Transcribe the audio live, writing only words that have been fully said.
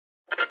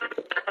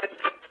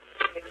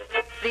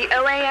The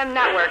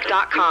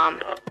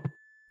OAMnetwork.com.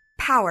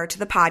 Power to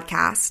the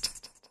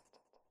podcast.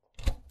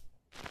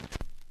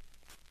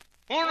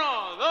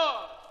 Uno,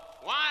 dos,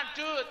 1,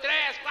 2, 3,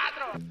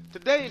 4.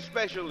 Today's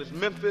special is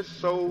Memphis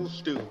Soul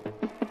Stew.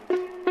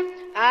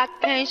 I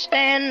can't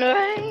stand the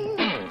rain.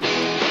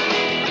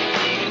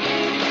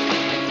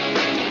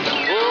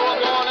 Oh,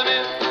 I'm going to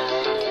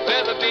Memphis,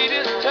 where the beat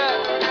is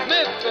tough.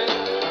 Memphis,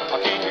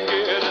 I can't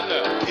get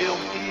enough.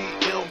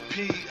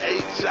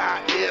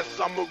 MEMPHIS,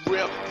 I'm a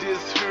rep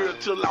this here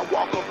till I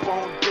walk up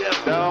on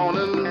death. Down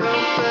in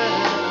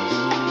Memphis.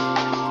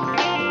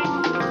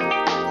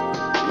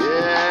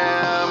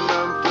 Yeah,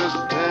 Memphis,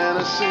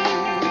 Tennessee.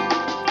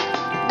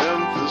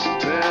 Memphis,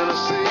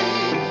 Tennessee.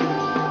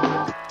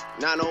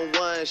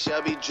 901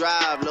 Shelby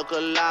Drive, look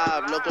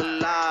alive, look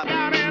alive.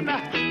 Down in the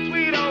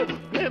sweet old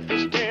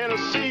Memphis,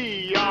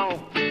 Tennessee, y'all.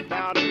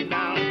 Down in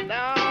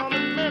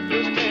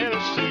Memphis,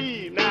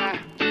 Tennessee, now.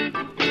 Hey,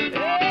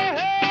 hey,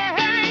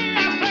 hey, I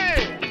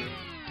say.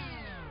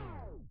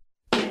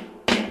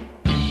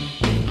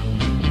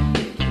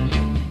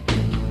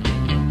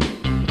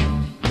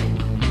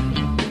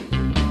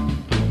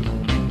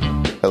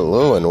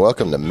 Hello and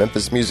welcome to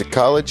Memphis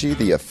Musicology,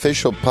 the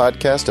official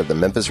podcast of the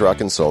Memphis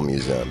Rock and Soul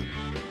Museum.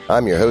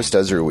 I'm your host,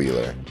 Ezra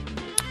Wheeler.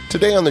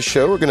 Today on the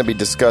show, we're going to be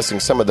discussing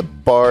some of the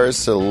bars,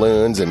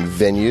 saloons, and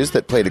venues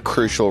that played a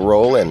crucial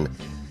role in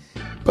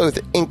both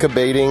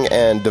incubating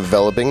and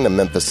developing the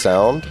Memphis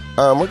sound.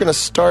 We're going to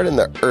start in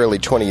the early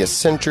 20th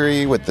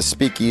century with the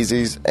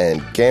speakeasies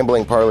and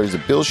gambling parlors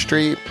of Beale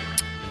Street.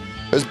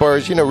 Those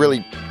bars,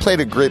 really played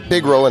a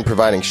big role in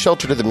providing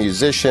shelter to the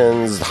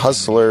musicians,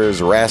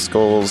 hustlers,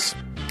 rascals,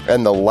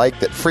 and the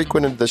like that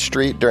frequented the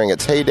street during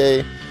its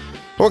heyday.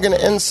 We're going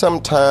to end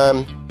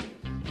sometime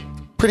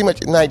pretty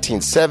much in the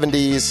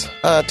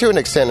 1970s, to an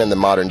extent in the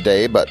modern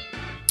day, but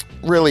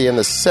really in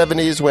the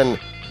 70s when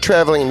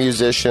traveling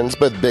musicians,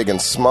 both big and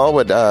small,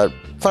 would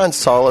find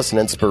solace and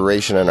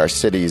inspiration in our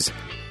city's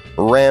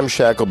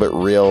ramshackle but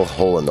real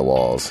hole in the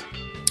walls.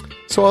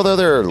 So although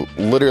there are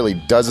literally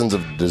dozens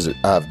of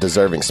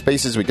deserving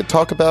spaces we could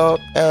talk about,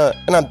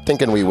 and I'm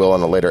thinking we will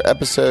on a later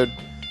episode,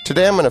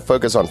 today I'm going to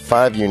focus on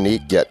 5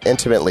 unique yet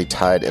intimately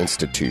tied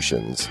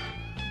institutions.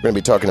 We're going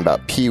to be talking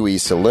about Pee Wee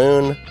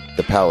Saloon,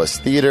 the Palace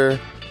Theater,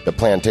 the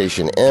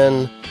Plantation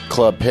Inn,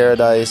 Club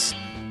Paradise,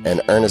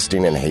 and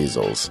Ernestine and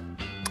Hazel's.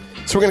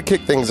 So we're going to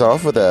kick things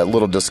off with a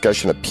little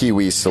discussion of Pee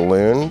Wee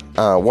Saloon,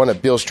 one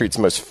of Beale Street's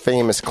most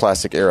famous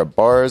classic-era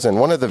bars, and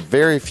one of the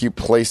very few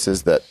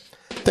places that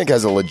I think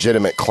has a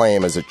legitimate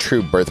claim as a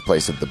true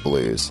birthplace of the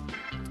blues.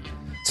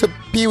 So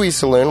Pee Wee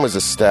Saloon was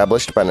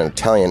established by an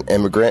Italian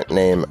immigrant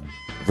named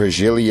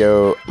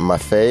Virgilio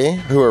Maffei,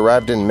 who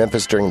arrived in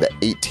Memphis during the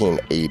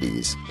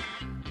 1880s.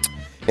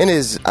 In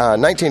his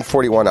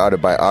 1941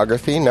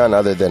 autobiography, none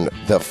other than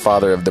the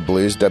father of the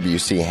blues,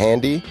 W.C.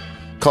 Handy,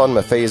 called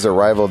Maffei's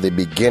arrival the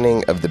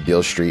beginning of the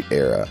Beale Street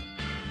era.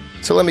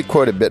 So let me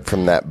quote a bit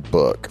from that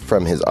book,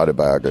 from his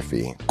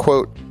autobiography.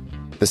 Quote,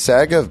 "The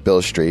saga of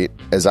Beale Street,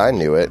 as I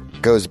knew it,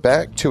 goes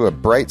back to a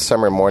bright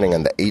summer morning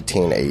in the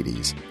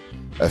 1880s.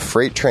 A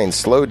freight train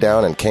slowed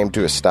down and came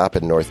to a stop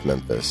in North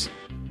Memphis.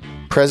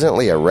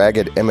 Presently, a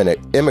ragged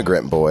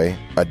immigrant boy,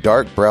 a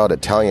dark-browed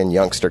Italian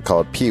youngster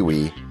called Pee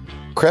Wee,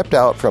 crept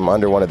out from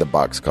under one of the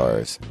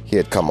boxcars. He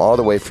had come all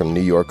the way from New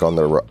York on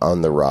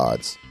the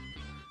rods.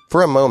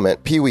 For a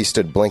moment, Pee Wee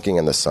stood blinking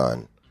in the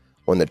sun.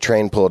 When the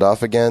train pulled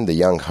off again, the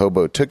young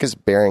hobo took his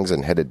bearings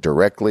and headed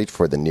directly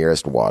for the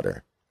nearest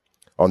water.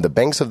 On the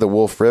banks of the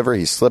Wolf River,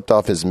 he slipped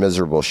off his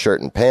miserable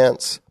shirt and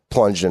pants,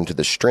 plunged into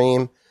the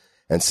stream,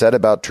 and set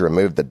about to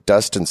remove the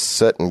dust and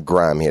soot and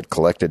grime he had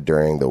collected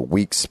during the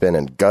week spent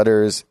in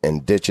gutters,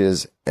 in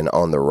ditches, and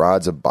on the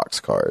rods of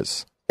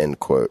boxcars." End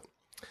quote.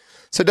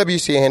 So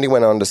W.C. Handy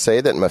went on to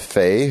say that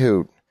Maffei,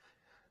 who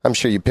I'm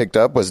sure you picked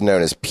up was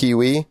known as Pee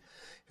Wee,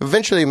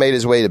 eventually made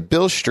his way to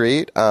Beale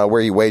Street,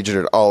 where he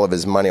wagered all of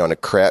his money on a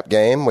crap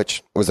game,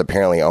 which was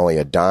apparently only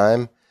a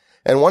dime,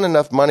 and won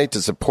enough money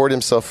to support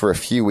himself for a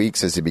few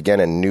weeks as he began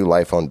a new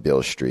life on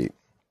Beale Street.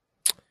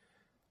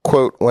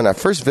 Quote, "When I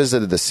first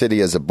visited the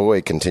city as a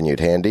boy," continued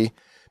Handy,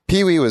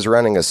 "Pee Wee was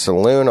running a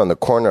saloon on the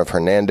corner of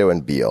Hernando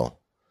and Beale.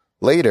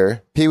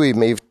 Later, Pee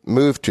Wee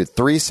moved to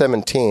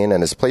 317,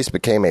 and his place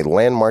became a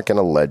landmark and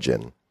a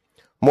legend.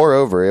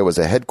 Moreover, it was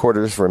a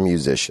headquarters for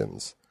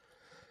musicians.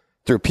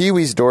 Through Pee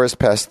Wee's doors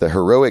passed the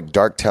heroic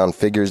Darktown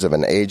figures of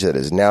an age that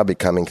is now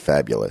becoming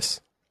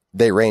fabulous.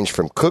 They ranged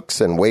from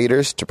cooks and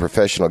waiters to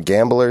professional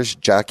gamblers,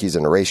 jockeys,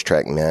 and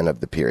racetrack men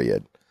of the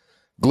period.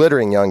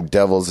 Glittering young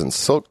devils in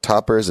silk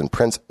toppers and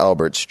Prince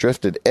Alberts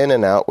drifted in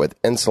and out with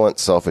insolent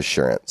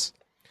self-assurance.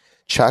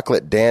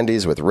 Chocolate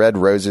dandies with red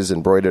roses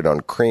embroidered on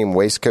cream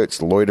waistcoats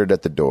loitered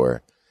at the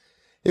door.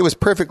 It was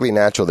perfectly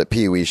natural that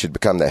Pee Wee should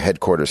become the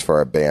headquarters for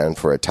our band,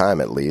 for a time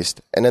at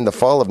least, and in the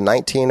fall of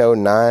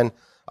 1909,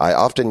 I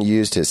often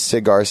used his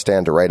cigar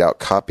stand to write out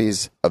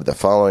copies of the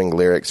following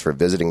lyrics for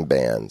visiting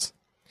bands.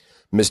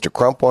 Mr.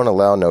 Crump won't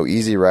allow no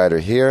easy rider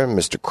here.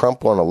 Mr.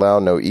 Crump won't allow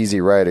no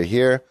easy rider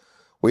here.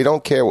 We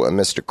don't care what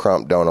Mr.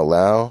 Crump don't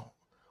allow.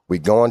 We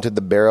going to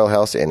the barrel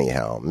house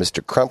anyhow.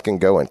 Mr. Crump can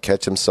go and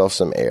catch himself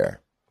some air.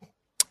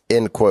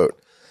 End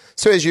quote.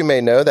 So as you may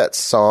know, that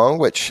song,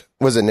 which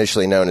was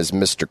initially known as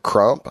Mr.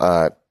 Crump,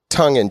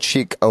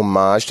 tongue-in-cheek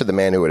homage to the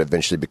man who would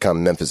eventually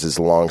become Memphis's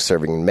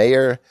long-serving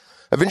mayor,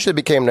 eventually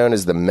became known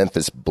as the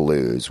Memphis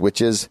Blues,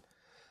 which is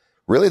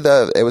really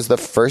it was the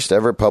first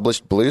ever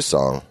published blues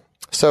song.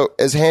 So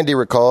as Handy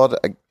recalled,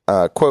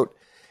 quote,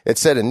 it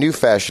set a new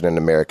fashion in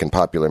American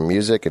popular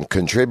music and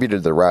contributed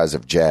to the rise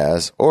of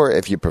jazz, or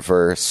if you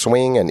prefer,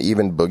 swing and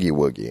even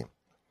boogie-woogie.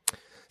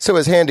 So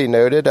as Handy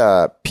noted,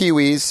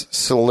 Pee-wee's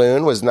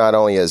Saloon was not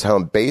only his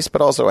home base, but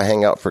also a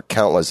hangout for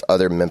countless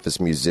other Memphis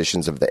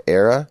musicians of the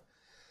era.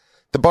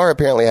 The bar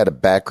apparently had a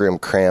back room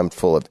crammed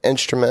full of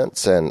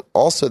instruments and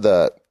also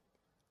the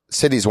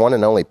city's one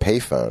and only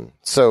payphone.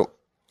 So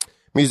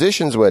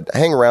musicians would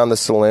hang around the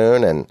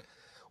saloon and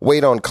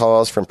wait on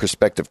calls from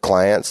prospective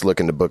clients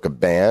looking to book a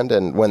band,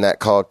 and when that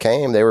call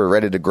came, they were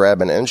ready to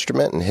grab an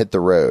instrument and hit the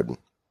road.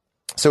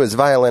 So as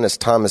violinist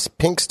Thomas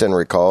Pinkston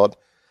recalled,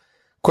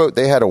 quote,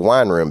 they had a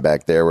wine room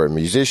back there where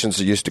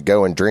musicians used to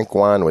go and drink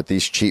wine with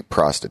these cheap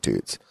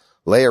prostitutes,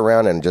 lay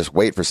around and just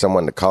wait for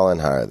someone to call and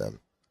hire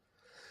them.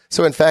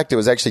 So in fact, it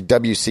was actually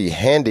W.C.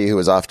 Handy who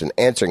was often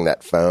answering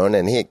that phone,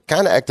 and he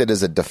kind of acted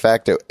as a de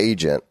facto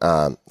agent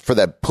for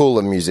that pool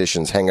of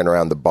musicians hanging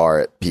around the bar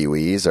at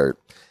Pee-wee's, or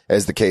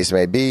as the case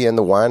may be, in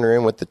the wine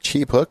room with the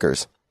cheap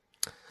hookers.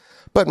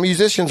 But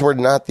musicians were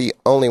not the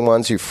only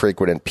ones who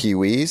frequented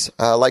Pee-wee's.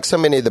 Like so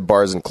many of the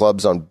bars and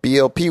clubs on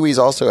Beale, Pee-wee's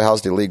also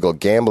housed illegal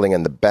gambling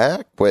in the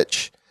back,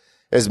 which,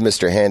 as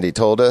Mr. Handy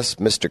told us,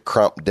 Mr.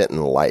 Crump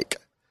didn't like.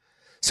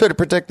 So to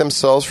protect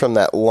themselves from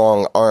that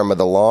long arm of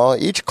the law,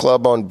 each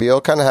club on Beale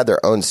kind of had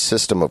their own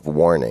system of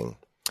warning.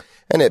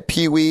 And at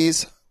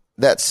Pee-wee's,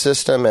 that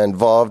system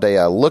involved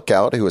a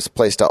lookout who was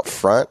placed out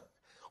front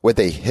with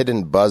a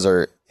hidden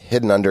buzzer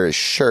hidden under his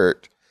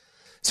shirt.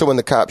 So when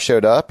the cop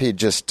showed up, he'd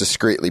just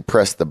discreetly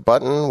press the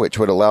button, which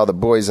would allow the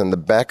boys in the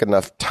back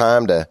enough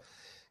time to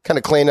kind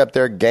of clean up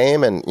their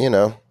game and,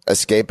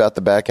 escape out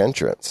the back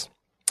entrance.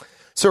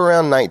 So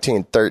around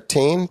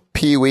 1913,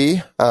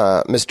 Pee-wee,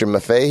 Mr.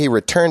 Maffei, he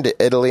returned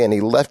to Italy and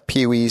he left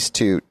Pee-wee's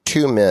to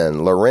two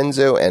men,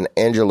 Lorenzo and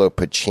Angelo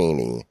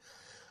Pacini,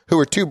 who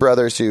were two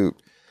brothers who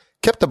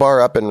kept the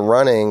bar up and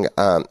running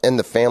in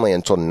the family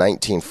until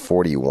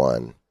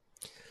 1941.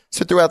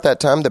 So throughout that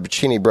time, the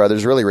Pacini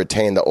brothers really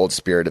retained the old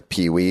spirit of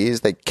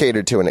Pee-wee's. They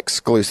catered to an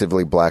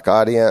exclusively black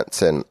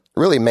audience and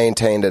really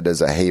maintained it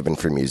as a haven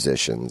for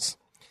musicians.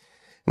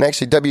 And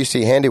actually,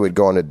 W.C. Handy would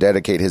go on to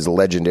dedicate his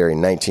legendary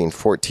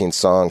 1914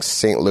 song,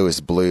 St. Louis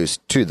Blues,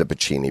 to the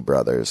Pacini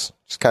brothers,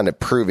 just kind of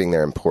proving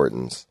their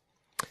importance.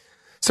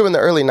 So in the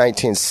early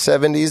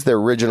 1970s, the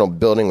original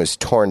building was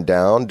torn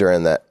down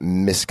during that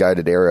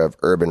misguided era of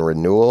urban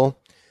renewal.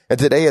 And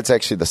today, it's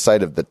actually the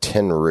site of the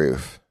Tin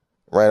Roof,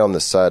 right on the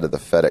side of the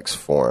FedEx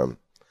Forum.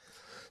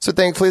 So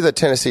thankfully, the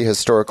Tennessee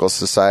Historical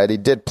Society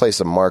did place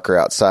a marker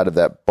outside of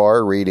that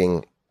bar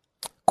reading,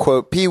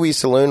 quote, Pee-wee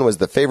Saloon was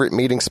the favorite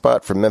meeting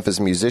spot for Memphis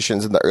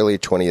musicians in the early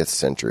 20th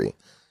century.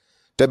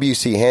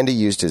 W.C. Handy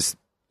used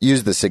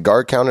the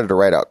cigar counter to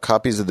write out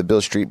copies of the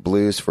Beale Street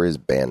Blues for his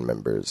band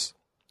members.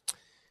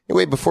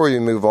 Anyway, before we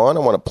move on,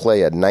 I want to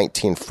play a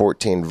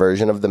 1914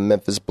 version of the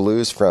Memphis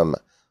Blues from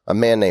a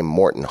man named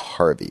Morton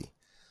Harvey,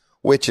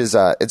 which is,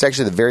 it's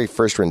actually the very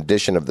first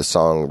rendition of the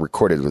song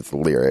recorded with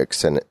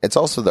lyrics, and it's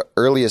also the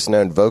earliest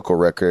known vocal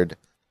record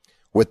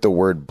with the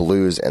word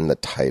blues in the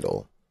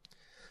title.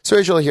 So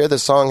as you'll hear, the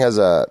song has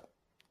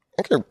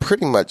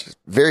pretty much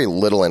very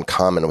little in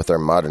common with our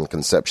modern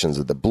conceptions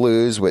of the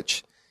blues,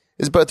 which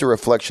is both a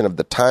reflection of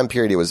the time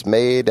period it was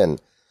made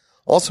and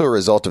also a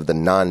result of the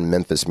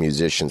non-Memphis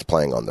musicians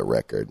playing on the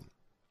record.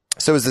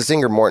 So as the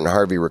singer Morton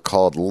Harvey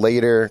recalled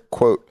later,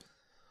 quote,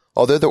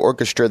 although the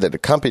orchestra that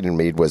accompanied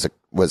me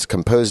was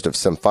composed of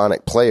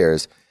symphonic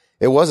players,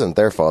 it wasn't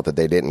their fault that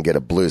they didn't get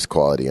a blues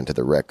quality into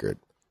the record.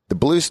 The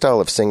blues style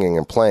of singing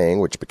and playing,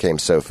 which became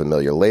so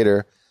familiar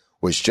later,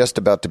 was just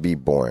about to be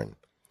born.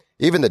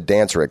 Even the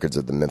dance records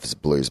of the Memphis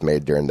Blues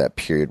made during that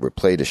period were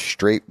played as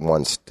straight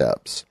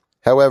one-steps.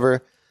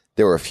 However,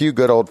 there were a few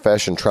good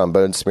old-fashioned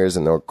trombone smears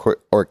in the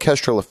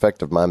orchestral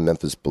effect of my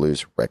Memphis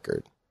Blues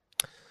record.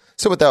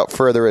 So without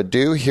further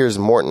ado, here's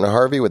Morton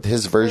Harvey with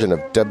his version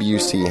of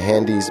W.C.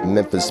 Handy's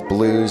Memphis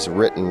Blues,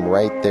 written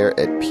right there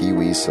at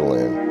Pee-wee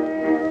Saloon.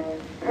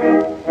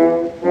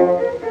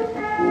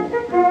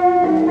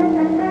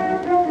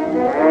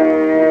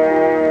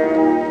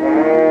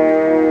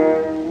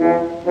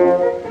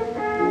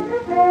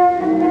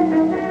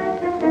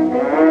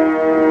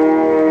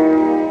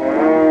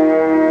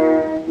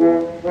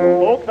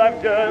 Folks,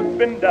 I've just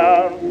been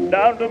down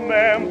to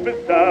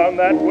Memphis town.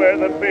 That's where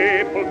the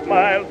people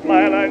smile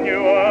on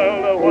you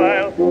all the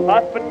while.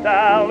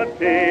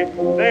 Hospitality,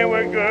 they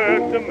were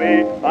good to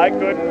me. I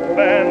couldn't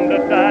spend a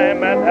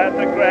dime and had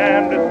the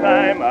grandest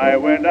time. I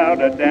went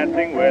out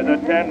a-dancing with a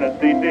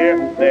Tennessee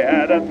deer. They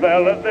had a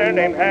fella there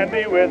named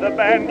Handy with a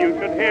band you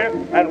could hear.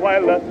 And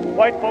while the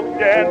white folks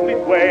gently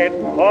swayed,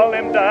 all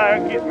them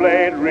darkies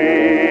played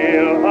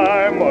real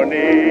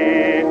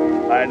harmony.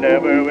 I I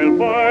never will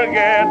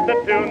forget the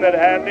tune that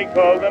had me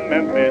called the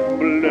Memphis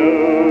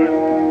Blues.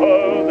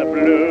 Oh, the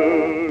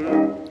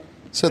blues.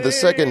 So the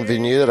second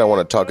venue that I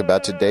want to talk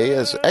about today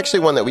is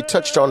actually one that we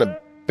touched on a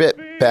bit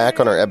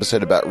back on our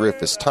episode about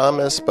Rufus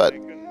Thomas, but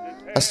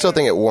I still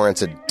think it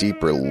warrants a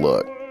deeper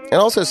look. It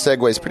also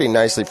segues pretty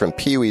nicely from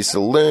Pee Wee's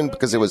Saloon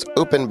because it was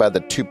opened by the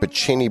two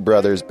Puccini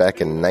brothers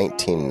back in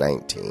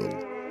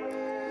 1919.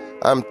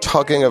 I'm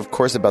talking, of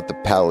course, about the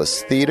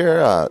Palace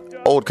Theater,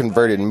 old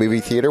converted movie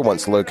theater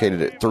once located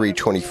at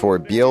 324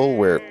 Beale,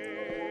 where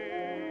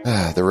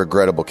the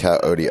regrettable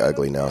Coyote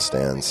Ugly now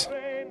stands.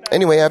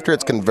 Anyway, after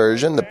its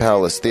conversion, the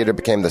Palace Theater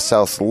became the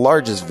South's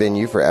largest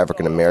venue for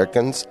African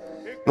Americans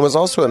and was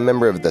also a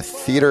member of the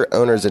Theater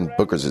Owners and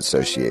Bookers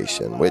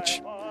Association,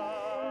 which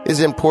is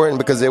important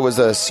because it was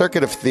a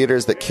circuit of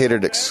theaters that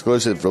catered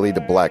exclusively to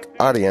black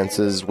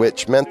audiences,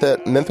 which meant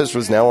that Memphis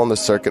was now on the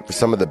circuit for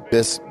some of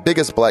the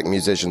biggest black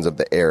musicians of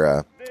the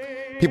era.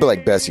 People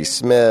like Bessie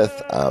Smith,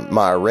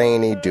 Ma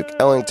Rainey, Duke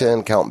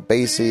Ellington, Count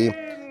Basie,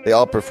 they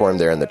all performed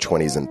there in the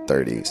 20s and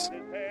 30s.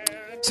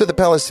 So the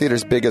Palace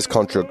Theater's biggest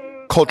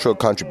cultural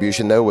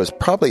contribution, though, was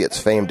probably its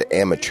famed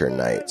amateur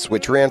nights,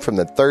 which ran from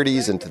the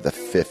 30s into the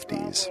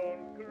 50s.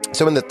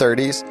 So in the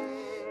 30s,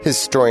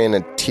 historian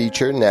and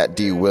teacher Nat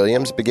D.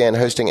 Williams began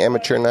hosting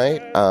amateur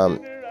night,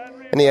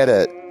 and he had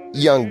a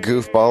young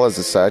goofball as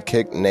a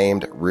sidekick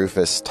named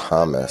Rufus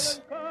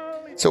Thomas.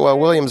 So while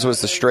Williams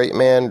was the straight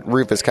man,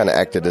 Rufus kind of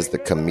acted as the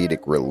comedic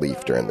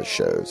relief during the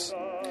shows.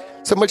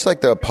 So much like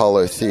the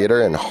Apollo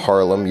Theater in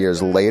Harlem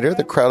years later,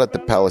 the crowd at the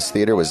Palace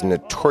Theater was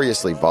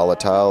notoriously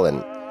volatile,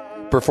 and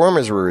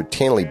performers were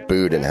routinely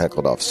booed and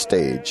heckled off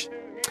stage.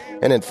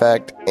 And in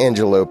fact,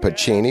 Angelo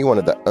Puccini, one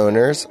of the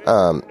owners,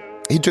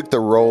 he took the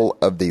role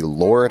of the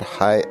Lord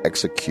High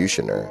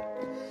Executioner.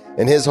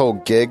 And his whole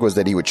gig was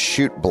that he would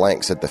shoot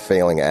blanks at the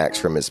failing acts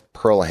from his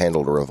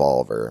pearl-handled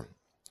revolver.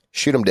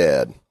 Shoot 'em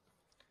dead.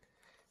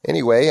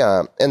 Anyway,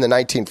 in the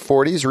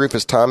 1940s,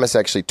 Rufus Thomas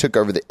actually took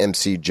over the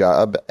MC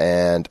job,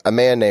 and a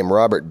man named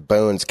Robert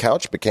Bones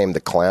Couch became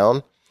the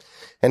clown.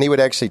 And he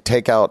would actually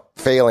take out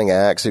failing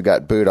acts who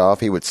got booed off.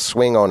 He would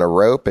swing on a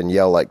rope and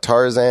yell like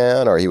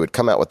Tarzan, or he would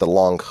come out with a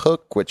long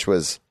hook, which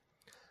was,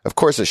 of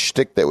course, a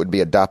shtick that would be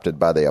adopted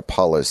by the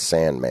Apollo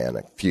Sandman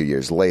a few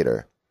years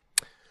later.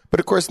 But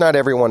of course, not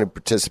everyone who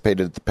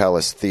participated at the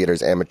Palace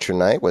Theater's amateur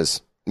night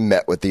was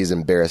met with these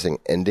embarrassing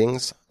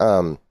endings.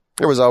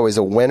 There was always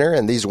a winner,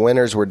 and these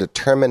winners were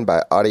determined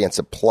by audience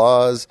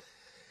applause,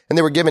 and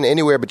they were given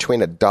anywhere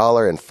between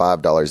 $1 and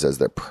 $5 as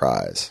their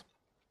prize.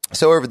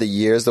 So over the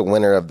years, the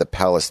winner of the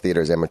Palace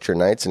Theater's amateur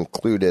nights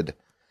included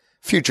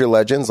future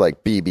legends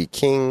like B.B.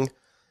 King,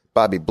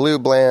 Bobby Blue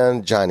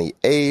Bland, Johnny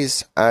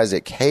Ace,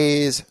 Isaac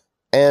Hayes,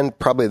 and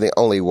probably the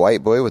only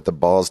white boy with the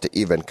balls to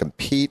even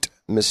compete,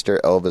 Mr.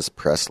 Elvis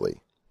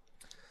Presley.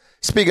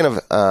 Speaking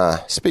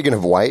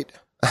of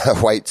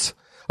whites,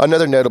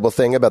 another notable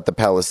thing about the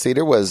Palace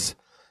Theater was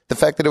the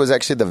fact that it was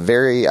actually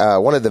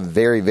one of the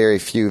very, very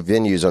few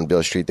venues on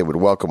Beale Street that would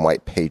welcome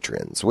white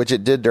patrons, which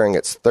it did during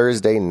its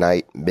Thursday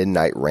night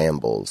midnight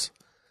rambles.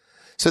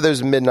 So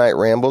those midnight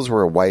rambles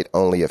were a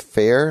white-only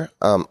affair,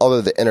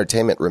 although the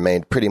entertainment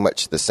remained pretty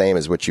much the same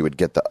as what you would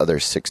get the other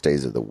 6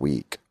 days of the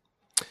week.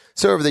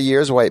 So over the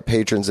years, white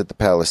patrons at the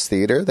Palace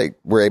Theater, they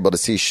were able to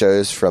see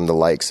shows from the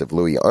likes of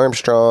Louis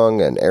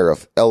Armstrong and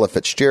Ella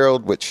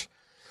Fitzgerald, which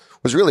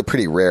was really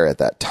pretty rare at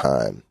that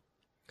time.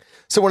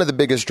 So one of the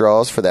biggest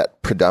draws for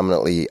that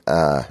predominantly,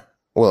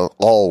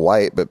 all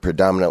white but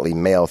predominantly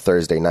male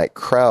Thursday night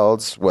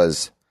crowds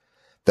was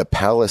the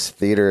Palace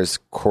Theater's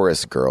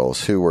chorus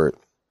girls, who were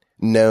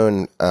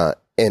known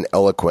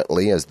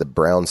ineloquently as the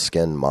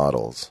brown-skinned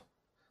models.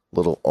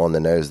 Little on the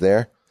nose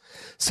there.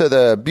 So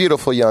the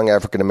beautiful young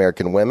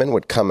African-American women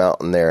would come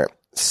out in their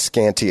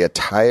scanty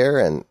attire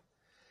and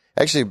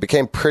actually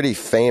became pretty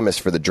famous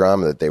for the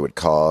drama that they would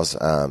cause,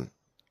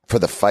 for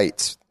the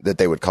fights that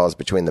they would cause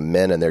between the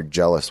men and their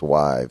jealous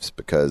wives,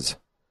 because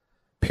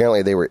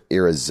apparently they were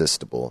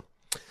irresistible.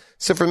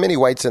 So for many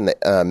whites in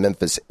the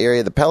Memphis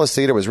area, the Palace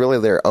Theater was really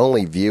their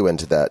only view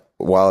into that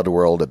wild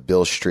world of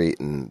Beale Street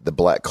and the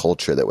black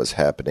culture that was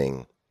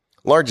happening,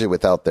 largely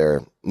without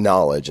their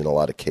knowledge in a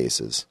lot of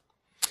cases.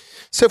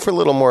 So for a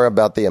little more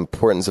about the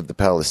importance of the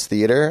Palace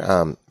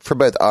Theater, for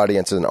both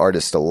audience and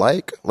artists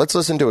alike, let's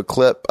listen to a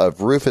clip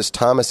of Rufus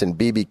Thomas and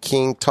B.B.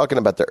 King talking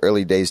about their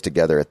early days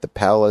together at the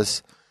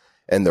Palace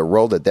and the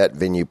role that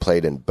venue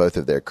played in both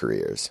of their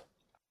careers.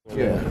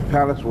 Yeah, the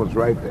Palace was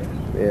right there.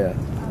 Yeah.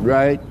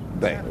 Right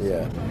there.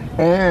 Yeah.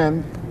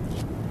 And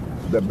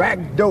the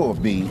back door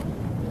of me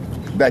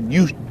that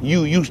you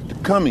used to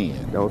come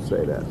in. Don't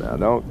say that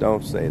now.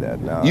 Don't say that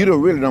now. You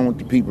really don't want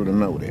the people to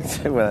know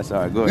that. Well, that's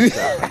all right. Go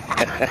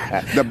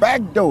ahead. The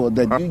back door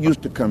that you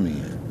used to come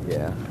in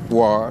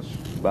was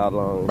about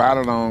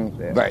along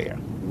there.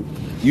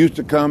 You used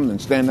to come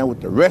and stand there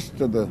with the rest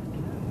of the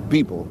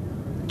people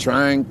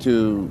trying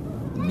to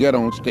get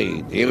on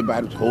stage.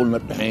 Everybody's holding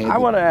up their hands. I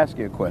want to ask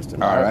you a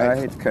question. All right. I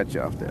hate to cut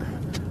you off there.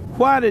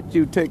 Why did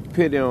you take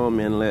pity on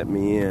me and let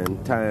me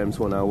in times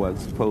when I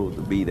wasn't supposed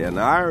to be there?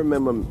 Now, I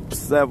remember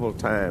several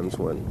times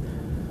when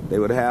They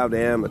would have the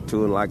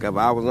amateur, like if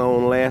I was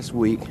on last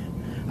week,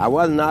 I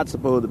was not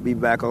supposed to be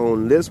back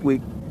on this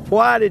week.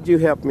 Why did you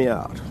help me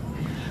out?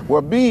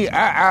 Well, B,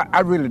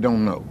 I really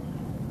don't know.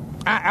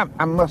 I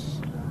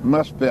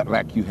must felt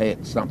like you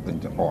had something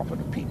to offer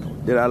the people.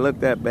 Did I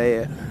look that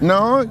bad?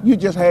 No, you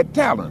just had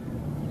talent.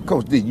 Of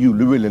course, you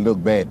really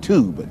look bad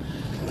too, but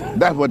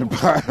that's what the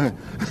part.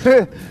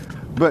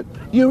 But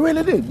you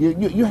really did.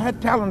 You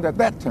had talent at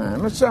that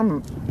time.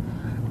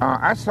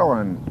 I saw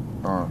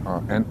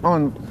an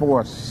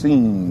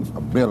unforeseen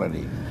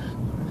ability.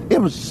 It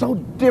was so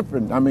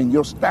different. I mean,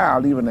 your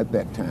style even at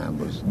that time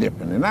was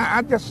different, and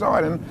I just saw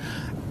it and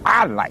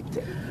I liked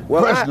it.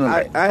 Well,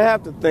 personally. I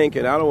have to think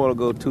it. I don't want to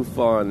go too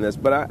far in this,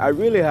 but I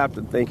really have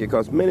to think it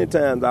because many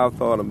times I've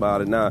thought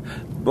about it. Now,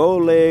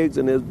 Bowlegs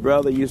and his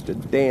brother used to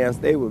dance.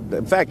 They were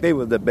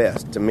the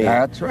best to me.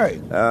 That's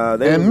right.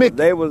 Mickey.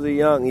 They was a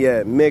young,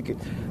 Mickey.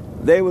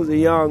 They was a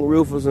young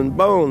Rufus and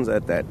Bones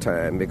at that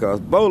time because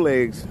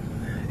Bowlegs,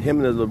 him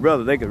and his little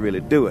brother, they could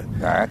really do it.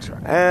 That's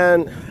right.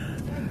 And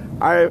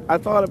I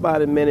thought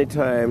about it many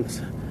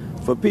times.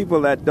 For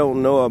people that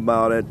don't know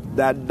about it,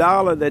 that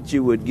dollar that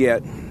you would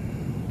get,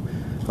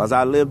 because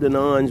I lived in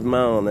Orange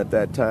Mound at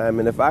that time,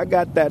 and if I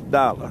got that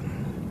dollar,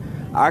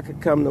 I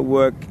could come to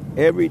work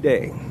every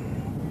day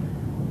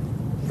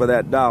for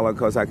that dollar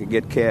because I could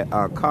get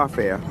car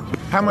fare.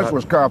 How much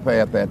was car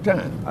fare at that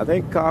time? I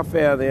think car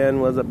fare then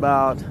was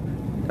about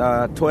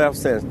 12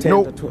 cents.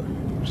 10 to 12.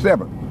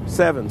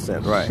 7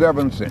 cents, right.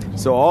 7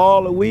 cents. So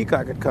all the week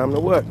I could come to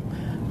work.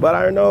 But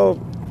I know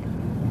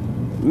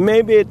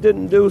maybe it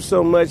didn't do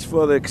so much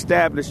for the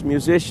established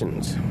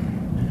musicians,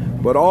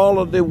 but all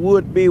of the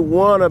would-be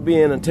wannabe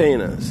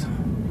entertainers,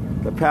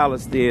 the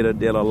Palace Theater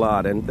did a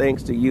lot. And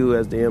thanks to you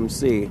as the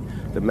MC,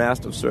 the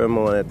master of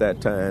ceremony at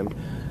that time,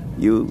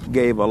 you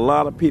gave a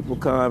lot of people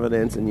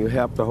confidence and you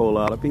helped a whole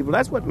lot of people.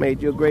 That's what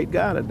made you a great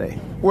guy today.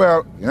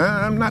 Well,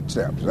 I'm not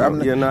selfish.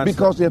 You're not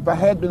because if I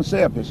had been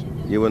selfish,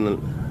 you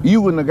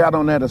wouldn't have got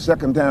on that a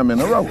second time in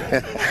a row,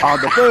 or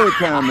the third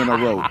time in a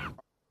row.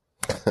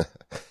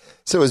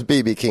 So as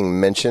B.B. King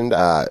mentioned,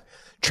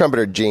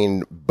 trumpeter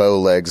Gene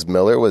Bowlegs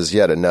Miller was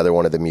yet another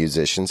one of the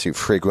musicians who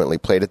frequently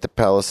played at the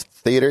Palace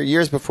Theater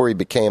years before he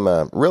became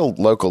a real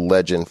local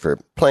legend for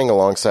playing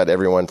alongside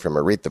everyone from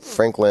Aretha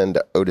Franklin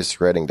to Otis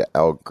Redding to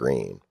Al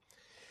Green.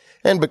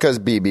 And because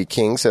B.B.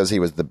 King says he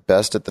was the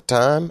best at the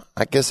time,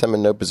 I guess I'm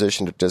in no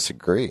position to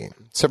disagree.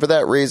 So for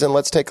that reason,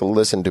 let's take a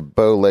listen to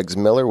Bowlegs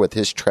Miller with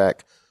his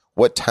track,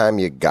 What Time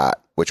You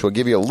Got, which will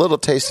give you a little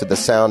taste of the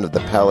sound of the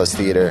Palace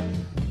Theater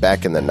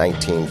back in the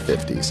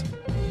 1950s.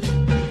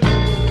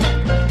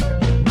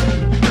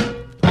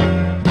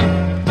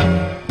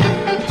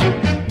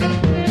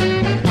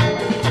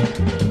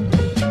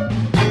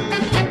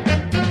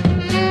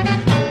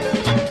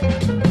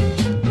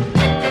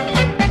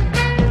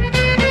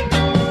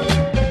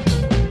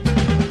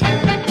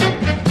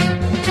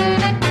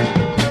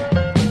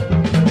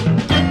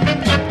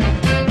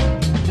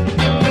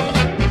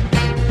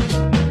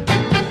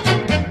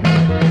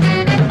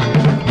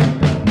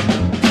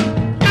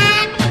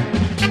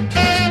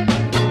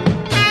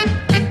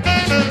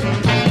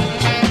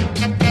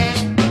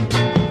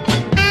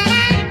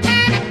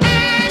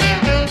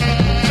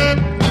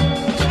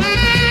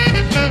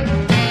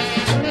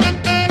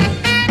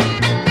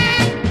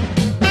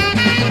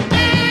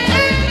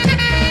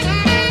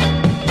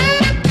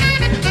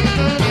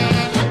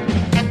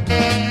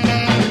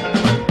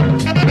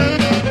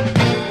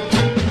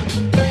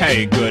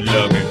 Hey, good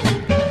looking.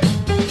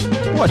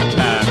 What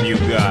time you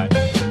got?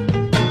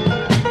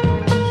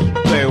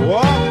 Say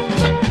what?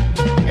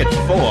 It's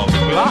 4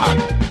 o'clock.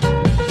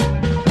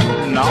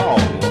 No,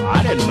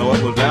 I didn't know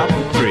it was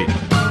after 3.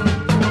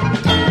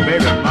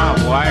 Baby, my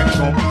wife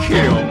gonna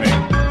kill me.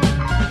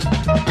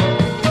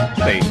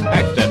 Say,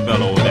 ask that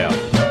fellow over there.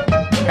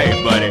 Hey,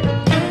 buddy.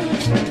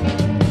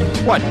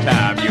 What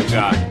time you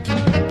got?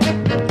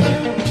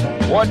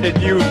 What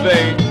did you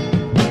say?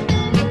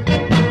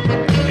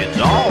 It's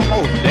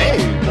almost day.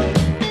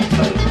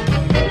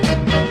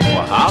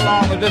 Well, how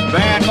long is this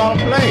band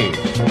gonna play?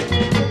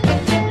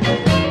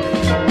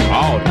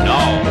 Oh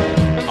no,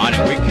 honey,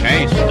 we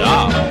can't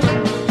stop.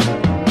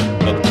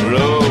 The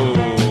groove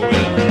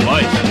is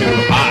much too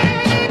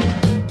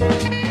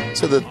hot.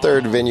 So the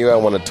third venue I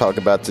want to talk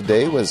about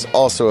today was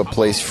also a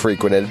place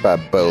frequented by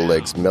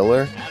Bowlegs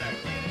Miller,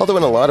 although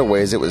in a lot of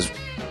ways it was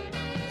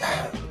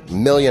a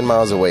million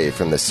miles away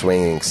from the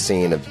swinging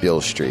scene of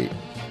Beale Street.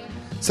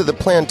 So the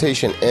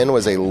Plantation Inn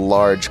was a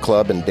large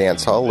club and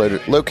dance hall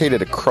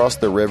located across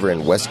the river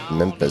in West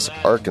Memphis,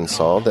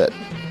 Arkansas, that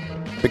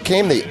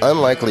became the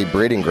unlikely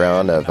breeding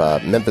ground of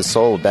Memphis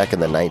soul back in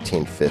the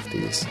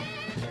 1950s.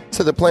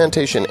 So the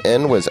Plantation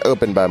Inn was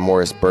opened by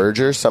Morris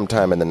Berger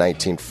sometime in the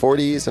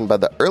 1940s, and by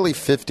the early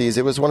 50s,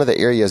 it was one of the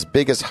area's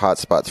biggest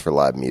hotspots for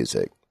live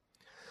music.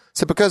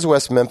 So because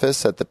West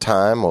Memphis at the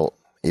time, well,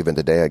 even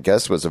today I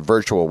guess, was a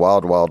virtual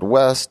Wild Wild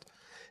West,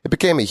 it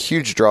became a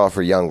huge draw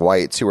for young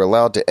whites who were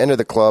allowed to enter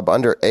the club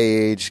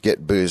underage,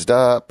 get boozed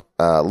up,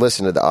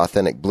 listen to the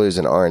authentic blues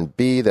and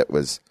R&B that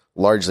was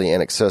largely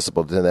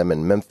inaccessible to them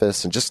in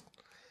Memphis, and just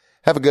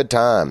have a good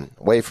time,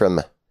 away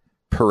from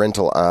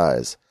parental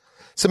eyes.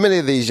 So many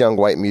of these young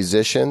white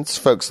musicians,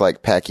 folks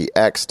like Packy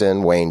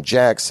Axton, Wayne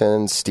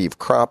Jackson, Steve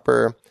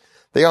Cropper,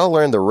 they all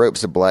learned the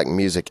ropes of black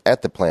music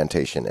at the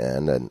Plantation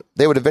Inn, and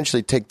they would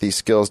eventually take these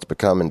skills to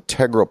become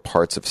integral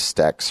parts of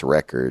Stax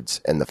Records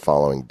in the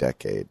following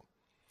decade.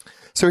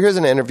 So here's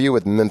an interview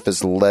with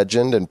Memphis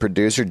legend and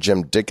producer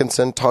Jim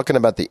Dickinson talking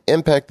about the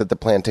impact that the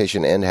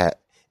Plantation Inn had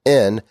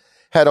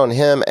on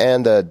him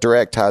and the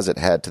direct ties it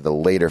had to the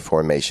later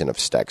formation of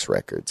Stax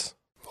Records.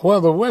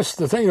 Well,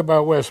 the thing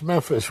about West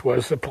Memphis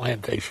was the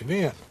Plantation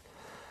Inn,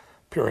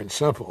 pure and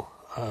simple.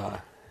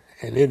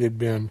 And it had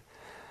been,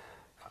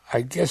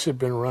 I guess it had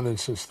been running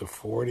since the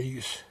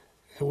 40s.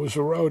 It was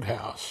a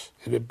roadhouse.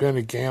 It had been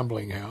a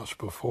gambling house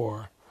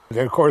before. And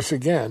of course,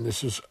 again,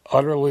 this is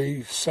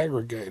utterly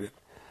segregated.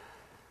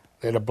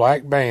 They had a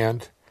black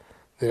band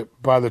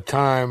that by the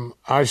time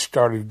I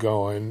started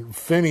going,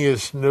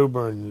 Phineas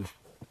Newburn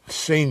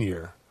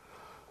Sr.,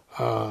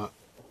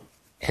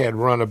 had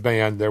run a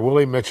band there.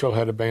 Willie Mitchell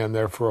had a band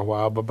there for a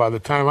while, but by the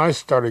time I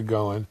started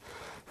going,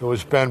 it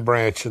was Ben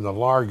Branch and the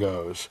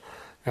Largos.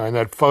 Now, in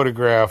that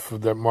photograph,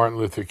 that Martin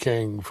Luther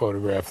King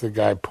photograph, the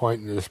guy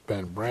pointing to this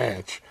Ben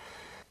Branch,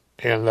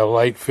 in the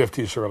late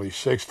 50s, early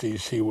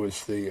 60s, he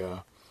was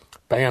the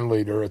band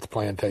leader at the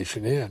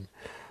Plantation Inn,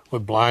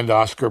 with Blind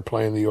Oscar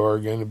playing the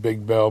organ, and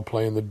Big Bell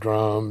playing the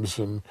drums,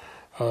 and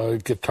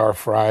Guitar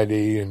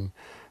Friday, and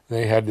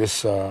they had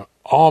this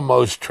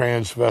almost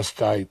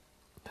transvestite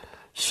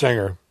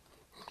singer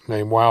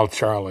named Wild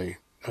Charlie,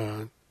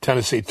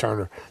 Tennessee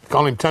Turner. They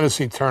call him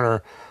Tennessee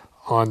Turner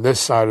on this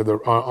side of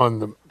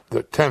on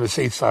the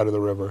Tennessee side of the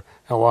river,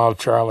 and Wild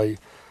Charlie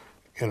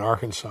in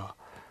Arkansas.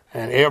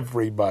 And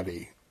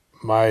everybody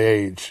my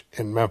age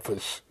in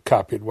Memphis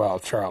copied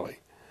Wild Charlie.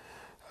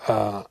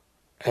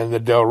 And the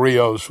Del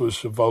Rios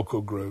was the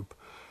vocal group.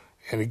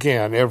 And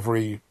again,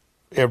 every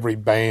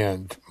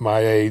band my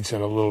age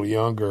and a little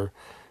younger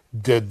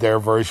did their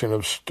version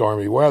of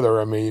Stormy Weather.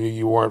 I mean,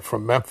 you weren't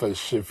from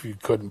Memphis if you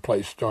couldn't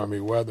play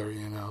Stormy Weather,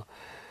 you know.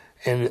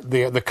 And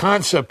the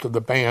concept of the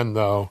band,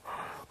 though,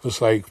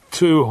 was like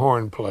two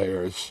horn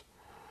players,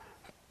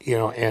 you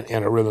know,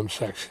 and a rhythm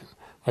section.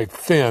 Like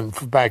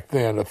back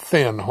then, a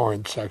thin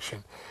horn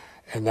section.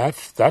 And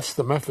that's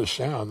the Memphis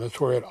sound. That's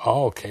where it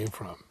all came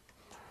from.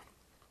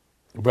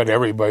 But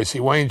everybody, see,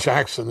 Wayne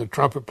Jackson, the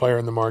trumpet player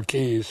in the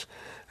Marquis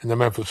and the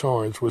Memphis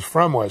Horns, was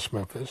from West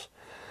Memphis.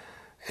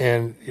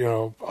 And, you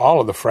know,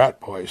 all of the frat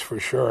boys, for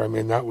sure. I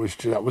mean, that was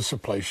the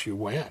place you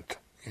went,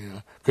 you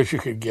know, because you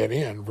could get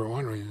in, for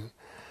one reason.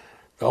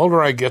 The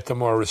older I get, the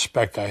more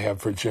respect I have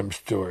for Jim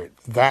Stewart.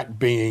 That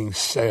being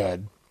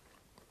said,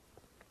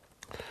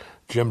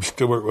 Jim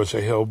Stewart was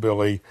a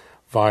hillbilly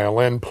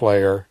violin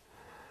player,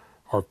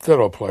 or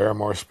fiddle player,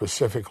 more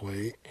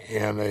specifically,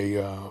 and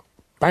a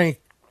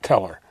bank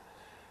teller.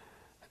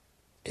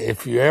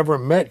 If you ever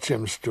met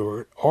Jim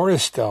Stewart or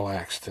Estelle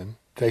Axton,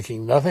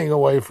 taking nothing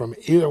away from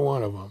either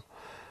one of them,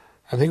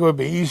 I think it would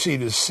be easy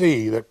to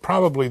see that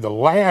probably the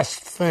last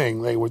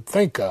thing they would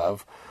think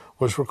of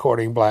was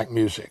recording black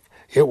music.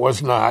 It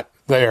was not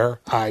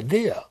their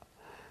idea.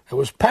 It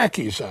was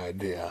Packy's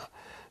idea,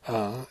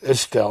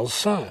 Estelle's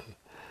son,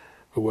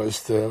 who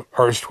was the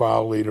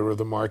erstwhile leader of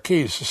the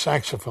Marquis, a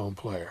saxophone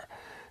player.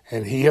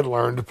 And he had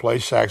learned to play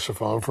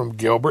saxophone from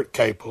Gilbert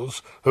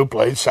Caples, who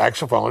played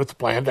saxophone at the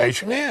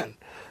Plantation Inn.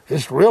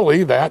 It's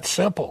really that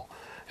simple.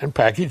 And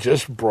Packy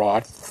just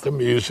brought the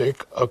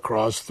music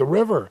across the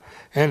river.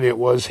 And it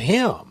was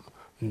him,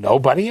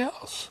 nobody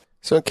else.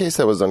 So in case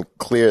that was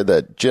unclear,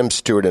 that Jim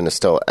Stewart and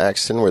Estelle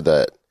Axton were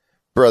the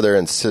brother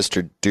and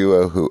sister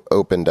duo who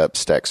opened up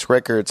Stax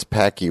Records.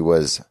 Packy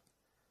was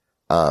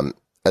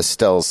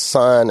Estelle's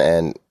son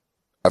and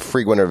a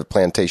frequenter of the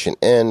Plantation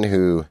Inn,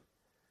 who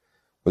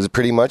was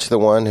pretty much the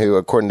one who,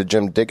 according to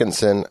Jim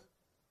Dickinson,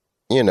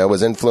 you know,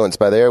 was influenced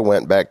by there,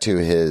 went back to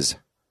his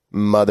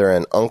mother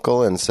and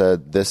uncle and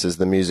said, this is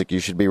the music you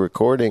should be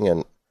recording.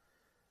 And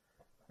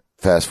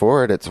fast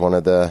forward, it's one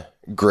of the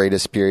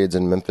greatest periods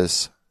in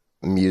Memphis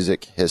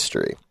music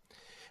history.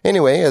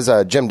 Anyway, as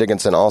Jim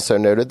Dickinson also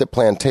noted, the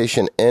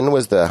Plantation Inn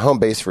was the home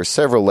base for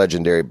several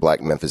legendary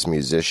black Memphis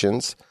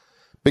musicians,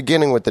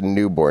 beginning with the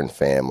Newborn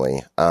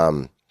family.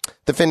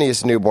 The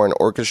Phineas Newborn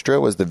Orchestra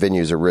was the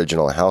venue's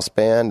original house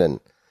band, and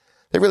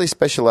they really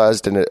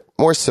specialized in a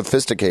more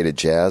sophisticated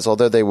jazz,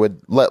 although they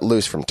would let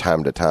loose from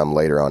time to time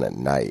later on at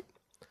night.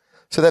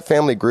 So that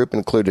family group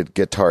included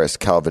guitarist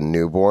Calvin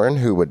Newborn,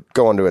 who would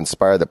go on to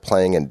inspire the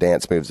playing and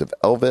dance moves of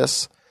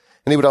Elvis,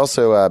 and he would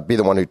also be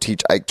the one who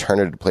teach Ike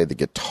Turner to play the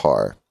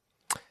guitar.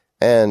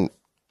 And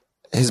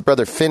his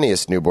brother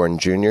Phineas Newborn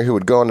Jr., who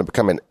would go on to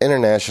become an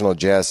international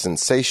jazz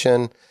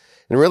sensation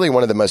and really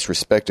one of the most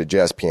respected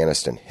jazz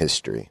pianists in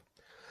history.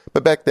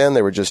 But back then,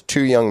 they were just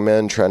two young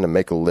men trying to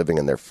make a living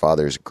in their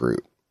father's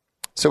group.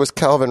 So as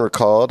Calvin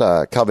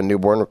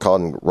Newborn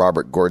recalled in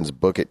Robert Gordon's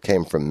book, It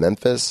Came from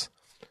Memphis,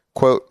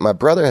 quote, my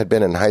brother had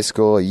been in high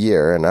school a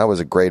year, and I was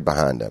a grade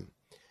behind him.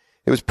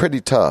 It was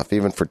pretty tough,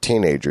 even for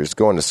teenagers,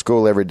 going to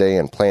school every day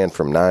and playing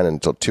from 9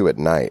 until 2 at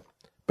night.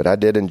 But I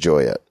did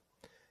enjoy it.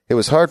 It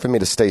was hard for me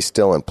to stay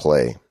still and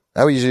play.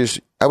 I was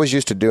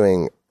used to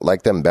doing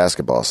like them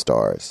basketball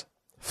stars,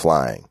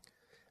 flying.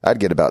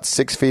 I'd get about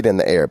 6 feet in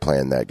the air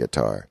playing that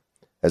guitar.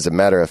 As a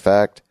matter of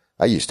fact,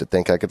 I used to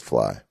think I could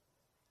fly.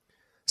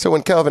 So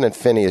when Calvin and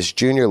Phineas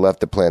Jr.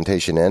 left the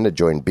Plantation Inn to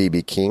join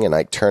B.B. King and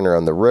Ike Turner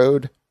on the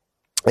road,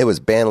 it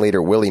was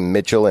bandleader Willie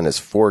Mitchell and his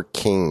Four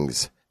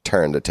Kings'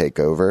 turn to take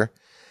over,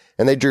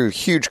 and they drew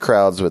huge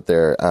crowds with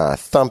their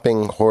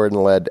thumping,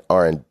 horn-led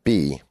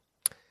R&B.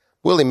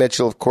 Willie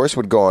Mitchell, of course,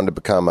 would go on to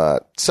become a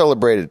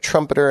celebrated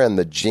trumpeter and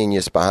the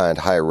genius behind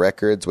High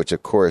Records, which,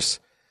 of course,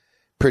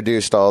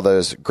 produced all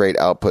those great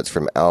outputs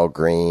from Al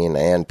Green,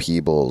 Ann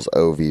Peebles,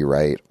 O.V.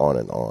 Wright, on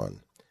and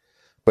on.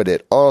 But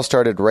it all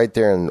started right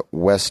there in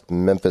West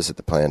Memphis at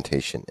the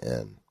Plantation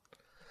Inn.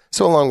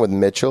 So along with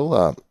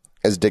Mitchell,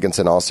 as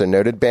Dickinson also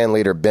noted,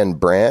 bandleader Ben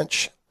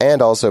Branch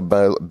and also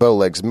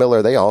Bowlegs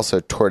Miller, they also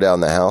tore down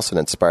the house and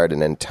inspired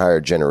an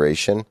entire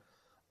generation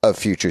of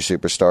future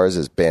superstars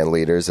as band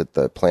leaders at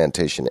the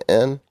Plantation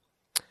Inn.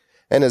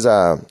 And as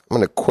I'm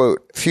going to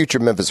quote future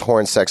Memphis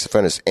horn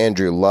saxophonist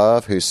Andrew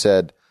Love, who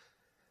said,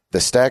 "The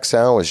Stack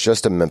sound was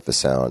just a Memphis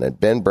sound, and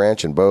Ben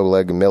Branch and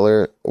Bowleg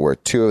Miller were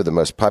two of the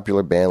most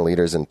popular band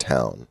leaders in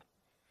town."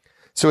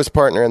 So his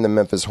partner in the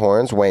Memphis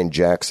Horns, Wayne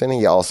Jackson,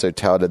 he also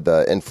touted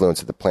the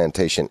influence of the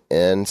Plantation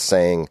Inn,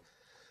 saying,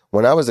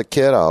 "When I was a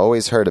kid, I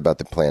always heard about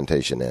the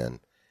Plantation Inn.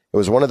 It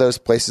was one of those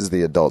places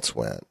the adults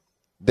went.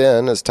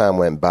 Then, as time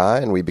went by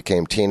and we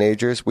became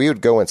teenagers, we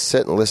would go and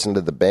sit and listen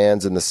to the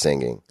bands and the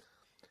singing.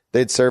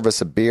 They'd serve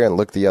us a beer and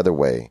look the other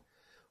way.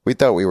 We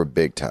thought we were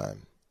big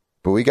time.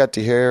 But we got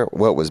to hear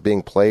what was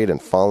being played and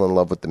fall in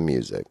love with the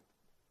music."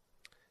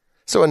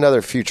 So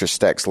another future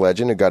Stax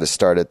legend who got his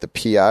start at the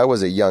PI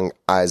was a young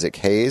Isaac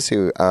Hayes,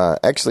 who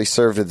actually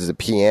served as a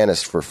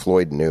pianist for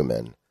Floyd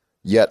Newman,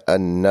 yet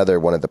another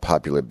one of the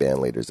popular band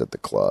leaders at the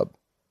club.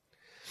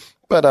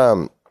 But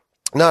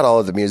not all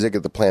of the music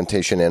at the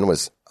Plantation Inn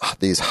was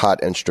these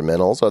hot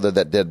instrumentals, although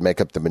that did make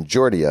up the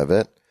majority of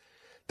it.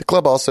 The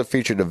club also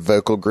featured a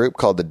vocal group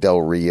called the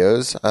Del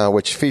Rios,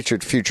 which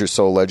featured future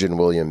soul legend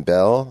William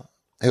Bell,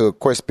 who, of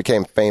course,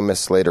 became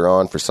famous later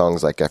on for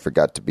songs like I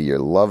Forgot to Be Your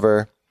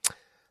Lover,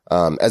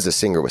 as a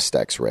singer with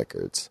Stax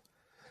Records.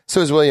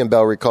 So as William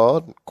Bell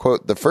recalled,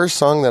 quote, "The first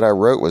song that I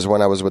wrote was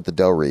when I was with the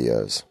Del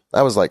Rios.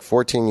 I was like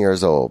 14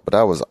 years old, but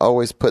I was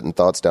always putting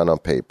thoughts down on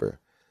paper.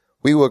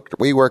 We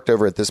worked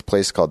over at this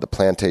place called the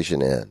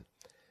Plantation Inn.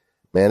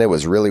 Man, it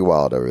was really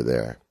wild over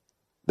there.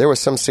 There was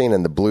some scene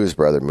in the Blues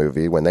Brother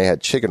movie when they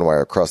had chicken wire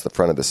across the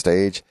front of the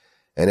stage,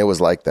 and it was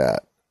like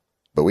that.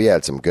 But we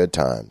had some good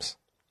times."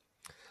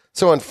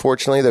 So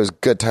unfortunately, those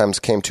good times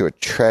came to a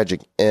tragic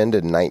end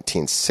in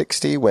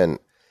 1960 when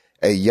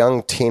a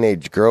young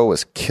teenage girl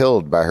was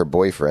killed by her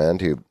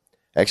boyfriend, who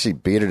actually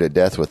beat her to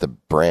death with a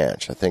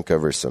branch, I think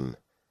over some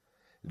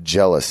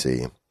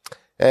jealousy.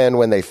 And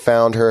when they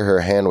found her, her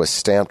hand was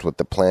stamped with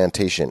the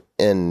Plantation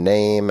Inn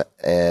name,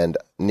 and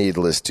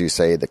needless to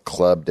say, the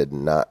club did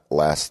not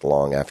last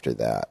long after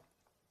that.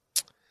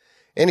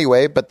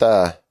 Anyway, but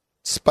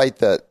despite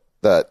the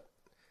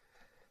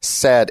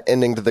sad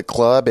ending to the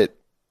club, it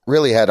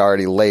really had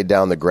already laid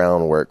down the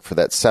groundwork for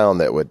that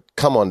sound that would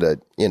come on to,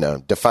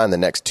 define the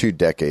next 2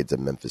 decades of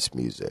Memphis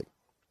music.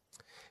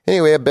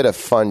 Anyway, a bit of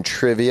fun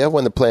trivia.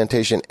 When the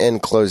Plantation Inn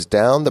closed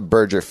down, the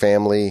Berger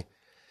family,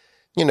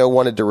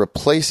 wanted to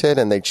replace it,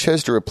 and they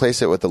chose to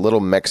replace it with a little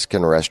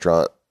Mexican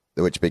restaurant,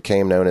 which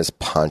became known as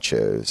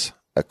Pancho's.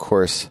 Of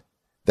course,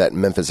 that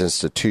Memphis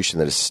institution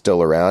that is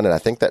still around, and I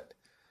think that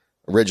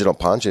original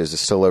Pancho's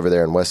is still over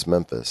there in West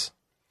Memphis.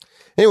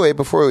 Anyway,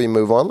 before we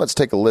move on, let's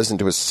take a listen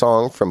to a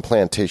song from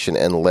Plantation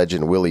Inn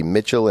legend Willie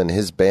Mitchell and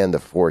his band, the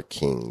Four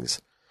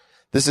Kings.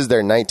 This is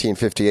their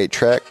 1958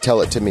 track, Tell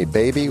It To Me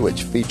Baby,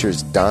 which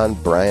features Don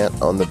Bryant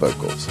on the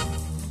vocals.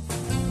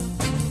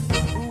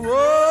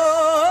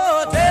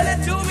 Oh, tell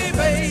it to me,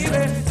 baby.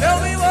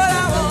 Tell me what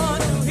I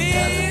want to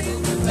hear.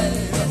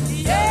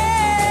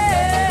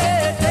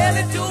 Yeah, tell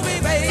it to me,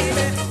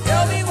 baby.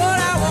 Tell me what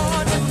I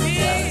want to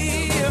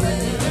hear.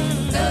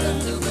 Tell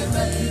it to me,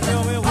 baby.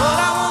 Tell me what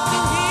I want to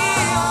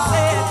hear.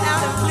 Say it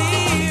loud and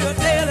clear.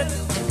 Tell it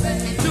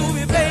to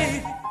me, baby.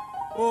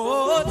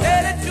 Oh,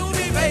 tell it to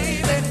me,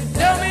 baby.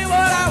 Tell me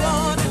what I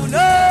want to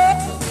know.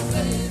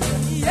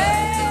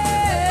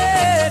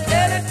 Yeah,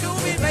 tell it to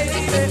me,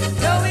 baby.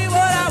 Tell me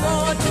what I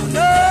want to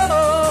know.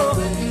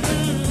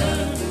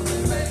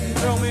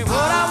 Tell me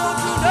what I want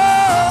to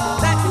know.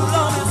 That you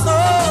love me so.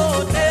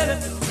 Tell it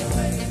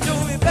to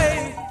me,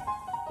 baby.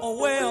 Oh,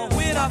 well,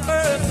 when I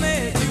first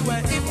met you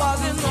and it was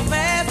in the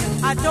past,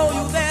 I told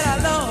you that I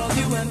love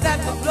you and that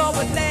the love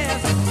would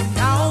last.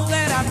 Now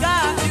that I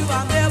got you,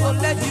 I'll never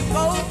let you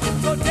go.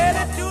 So tell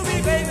it to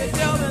me, baby.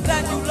 Tell me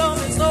that you love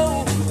me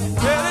so.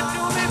 Tell it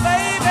to me,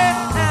 baby.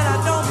 And I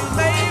don't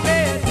mean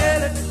baby.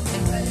 Tell it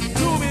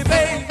to me,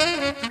 baby.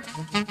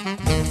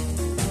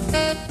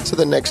 So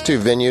the next 2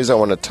 venues I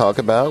want to talk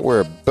about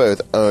were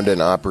both owned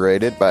and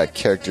operated by a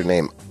character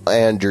named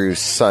Andrew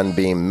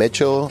Sunbeam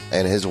Mitchell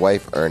and his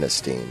wife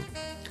Ernestine.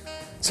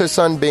 So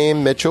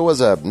Sunbeam Mitchell was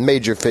a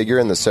major figure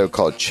in the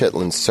so-called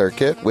Chitlin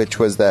Circuit, which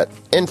was that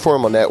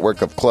informal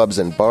network of clubs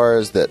and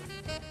bars that,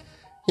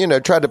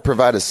 tried to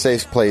provide a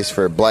safe place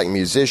for black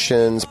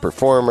musicians,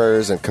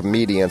 performers, and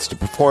comedians to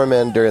perform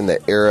in during the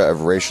era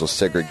of racial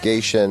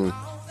segregation,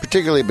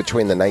 particularly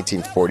between the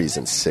 1940s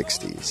and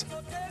 60s.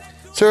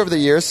 So over the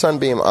years,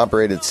 Sunbeam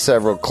operated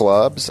several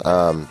clubs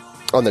on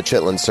the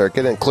Chitlin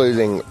Circuit,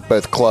 including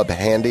both Club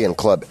Handy and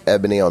Club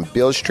Ebony on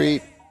Beale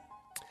Street,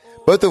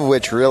 both of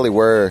which really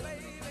were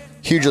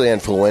hugely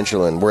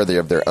influential and worthy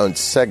of their own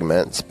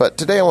segments. But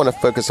today I want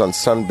to focus on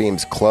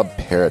Sunbeam's Club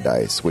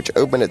Paradise, which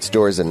opened its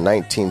doors in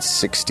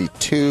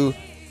 1962,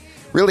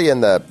 really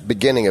in the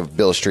beginning of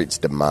Beale Street's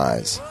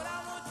demise.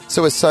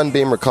 So as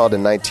Sunbeam recalled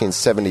in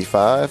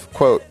 1975,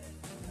 quote,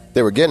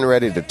 "They were getting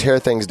ready to tear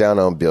things down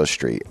on Beale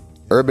Street.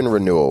 Urban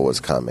renewal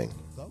was coming.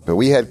 But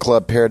we had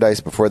Club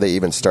Paradise before they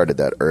even started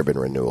that urban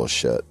renewal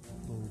shit."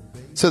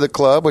 So the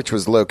club, which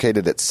was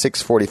located at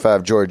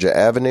 645 Georgia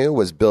Avenue,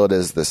 was billed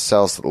as the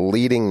South's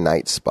leading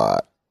night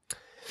spot.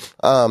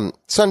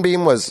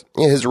 Sunbeam was,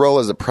 his role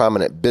as a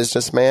prominent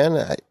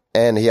businessman,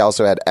 and he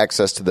also had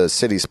access to the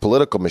city's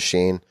political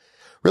machine,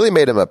 really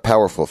made him a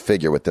powerful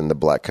figure within the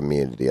black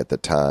community at the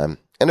time.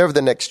 And over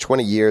the next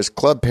 20 years,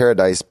 Club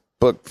Paradise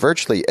booked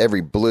virtually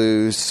every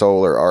blues,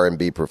 soul, or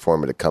R&B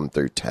performer to come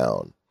through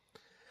town.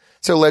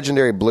 So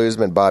legendary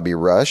bluesman Bobby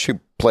Rush, who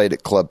played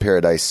at Club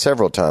Paradise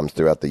several times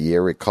throughout the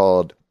year,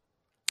 recalled,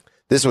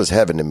 "This was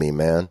heaven to me,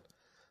 man.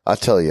 I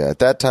tell you, at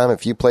that time,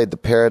 if you played the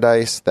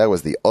Paradise, that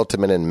was the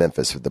ultimate in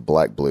Memphis for the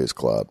Black Blues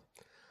Club.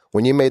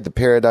 When you made the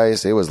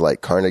Paradise, it was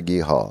like Carnegie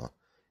Hall.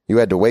 You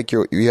had to work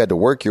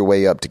your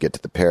way up to get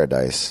to the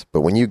Paradise,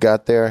 but when you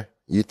got there,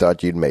 you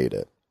thought you'd made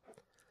it."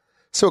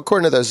 So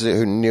according to those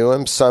who knew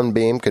him,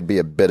 Sunbeam could be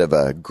a bit of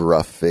a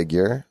gruff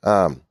figure.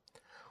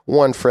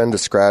 One friend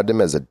described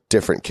him as a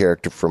different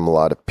character from a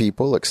lot of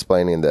people,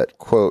 explaining that,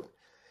 quote,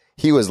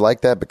 "He was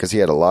like that because he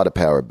had a lot of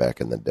power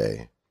back in the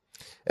day."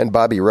 And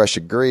Bobby Rush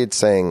agreed,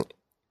 saying,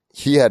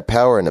 "He had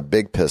power and a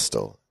big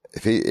pistol.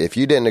 If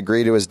you didn't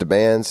agree to his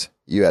demands,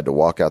 you had to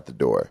walk out the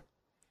door."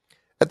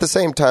 At the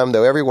same time,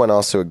 though, everyone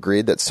also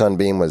agreed that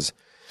Sunbeam was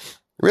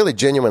really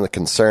genuinely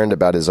concerned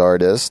about his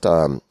artist,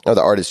 or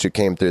the artist who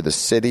came through the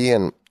city,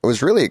 and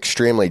was really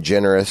extremely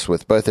generous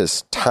with both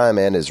his time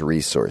and his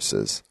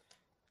resources.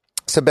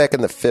 So back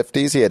in the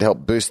 50s, he had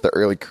helped boost the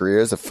early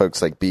careers of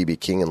folks like B.B.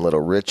 King and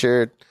Little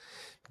Richard,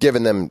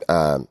 giving them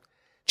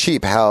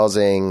cheap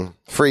housing,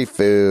 free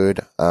food,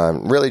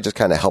 really just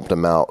kind of helped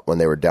them out when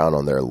they were down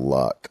on their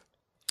luck.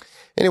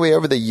 Anyway,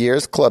 over the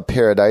years, Club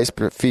Paradise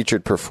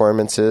featured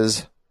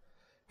performances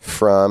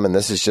from, and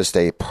this is just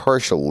a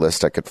partial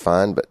list I could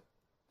find, but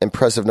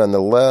impressive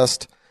nonetheless,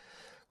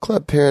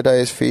 Club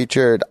Paradise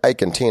featured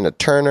Ike and Tina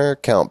Turner,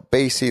 Count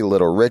Basie,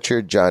 Little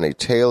Richard, Johnny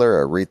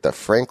Taylor, Aretha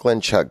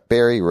Franklin, Chuck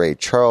Berry, Ray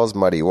Charles,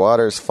 Muddy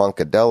Waters,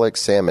 Funkadelic,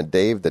 Sam and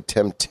Dave, The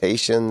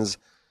Temptations,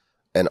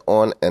 and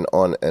on and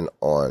on and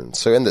on.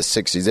 So in the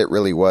 60s, it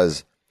really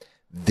was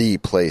the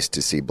place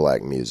to see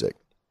black music.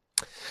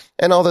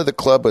 And although the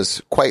club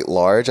was quite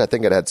large, I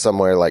think it had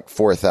somewhere like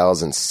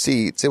 4,000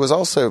 seats, it was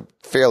also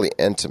fairly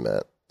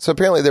intimate. So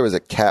apparently there was a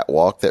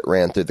catwalk that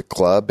ran through the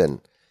club, and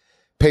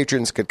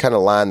patrons could kind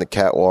of line the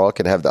catwalk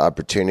and have the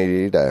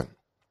opportunity to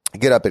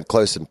get up and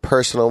close and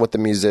personal with the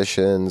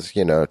musicians,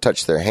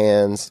 touch their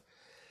hands.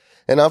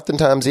 And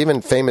oftentimes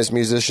even famous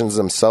musicians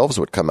themselves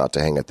would come out to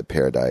hang at the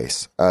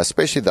Paradise,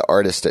 especially the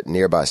artists at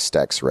nearby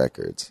Stax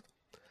Records.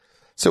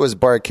 So as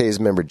Bar-K's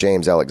member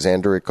James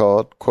Alexander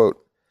recalled,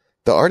 quote,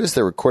 "The artists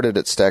that recorded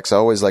at Stax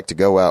always liked to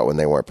go out when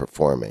they weren't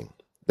performing.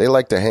 They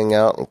liked to hang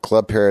out, and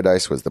Club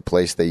Paradise was the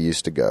place they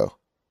used to go."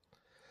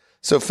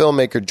 So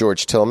filmmaker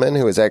George Tillman,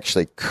 who is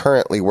actually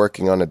currently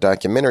working on a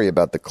documentary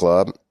about the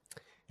club,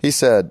 he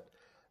said,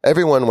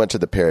 "Everyone went to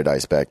the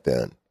Paradise back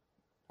then.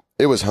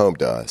 It was home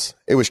to us.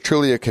 It was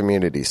truly a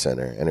community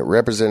center, and it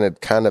represented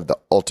kind of the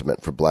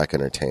ultimate for black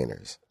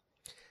entertainers.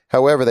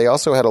 However, they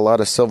also had a lot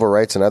of civil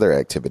rights and other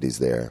activities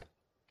there.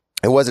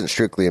 It wasn't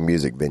strictly a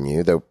music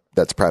venue, though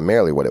that's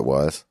primarily what it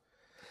was.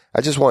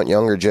 I just want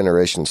younger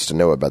generations to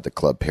know about the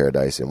Club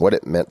Paradise and what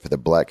it meant for the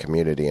black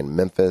community in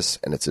Memphis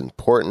and its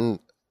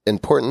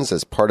importance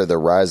as part of the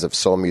rise of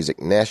soul music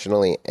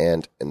nationally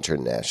and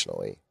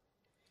internationally."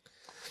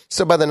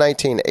 So by the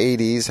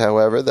 1980s,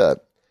 however, the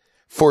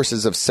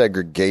forces of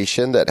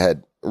segregation that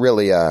had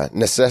really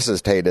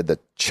necessitated the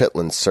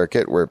Chitlin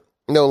Circuit were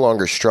no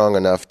longer strong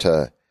enough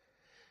to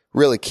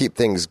really keep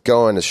things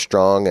going as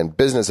strong, and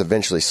business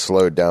eventually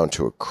slowed down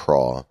to a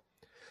crawl.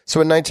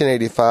 So in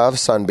 1985,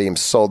 Sunbeam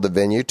sold the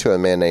venue to a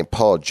man named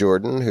Paul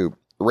Jordan, who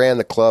ran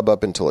the club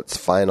up until its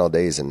final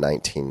days in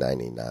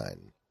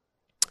 1999.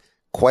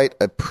 Quite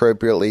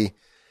appropriately,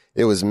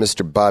 it was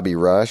Mr. Bobby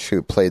Rush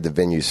who played the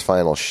venue's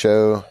final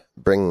show,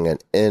 bringing an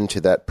end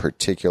to that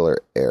particular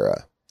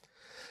era.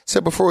 So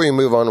before we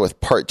move on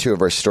with part 2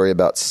 of our story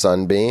about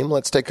Sunbeam,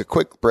 let's take a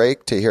quick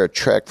break to hear a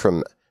track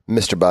from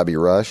Mr. Bobby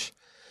Rush,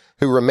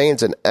 who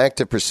remains an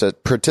active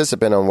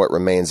participant on what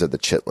remains of the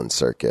Chitlin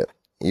Circuit.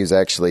 He was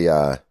actually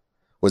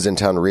was in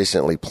town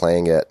recently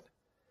playing at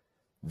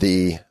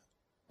the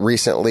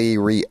recently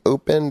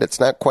reopened. It's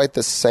not quite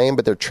the same,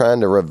 but they're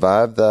trying to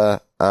revive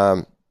the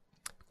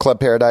Club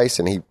Paradise,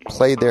 and he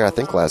played there, I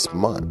think, last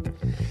month.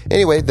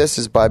 Anyway, this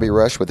is Bobby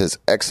Rush with his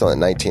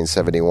excellent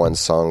 1971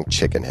 song,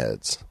 Chicken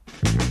Heads.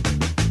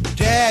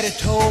 Daddy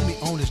told me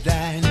on his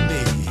dying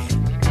bed,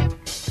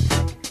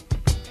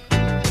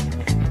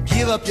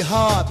 give up your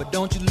heart, but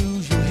don't you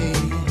lose your head.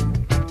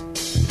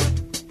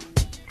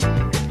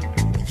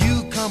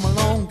 You come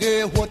along,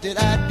 girl, what did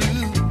I do?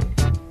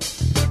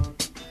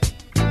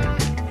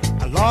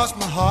 I lost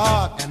my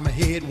heart and my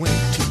head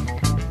went too.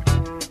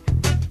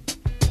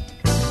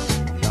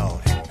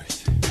 Lord have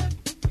mercy.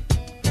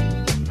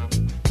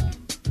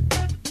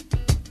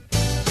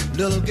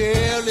 Little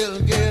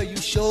girl, you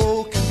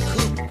sure can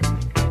cook.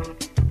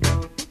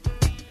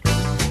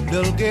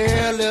 Little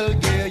girl,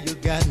 you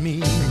got me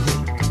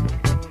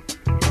hooked.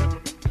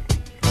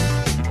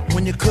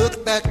 When you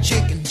cook that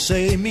chicken,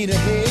 save me the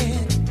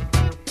head.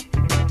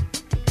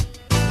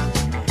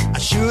 I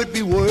should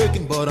be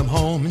working, but I'm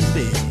home in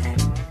bed.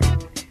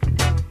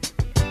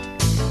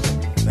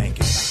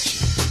 Thinking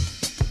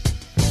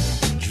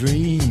about you,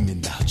 dreaming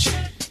about you.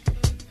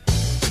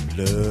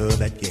 Love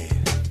that gal,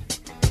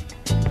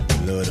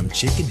 love them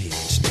chicken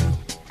heads too.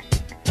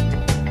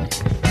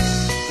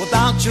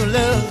 Without your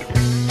love,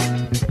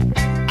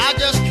 I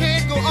just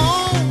can't go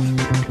on.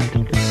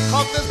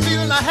 'Cause this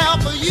feeling I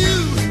have for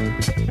you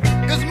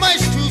is much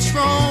too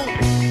strong.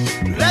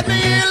 Let me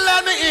in,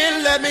 let me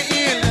in, let me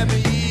in, let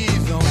me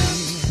ease on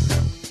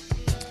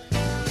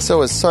in.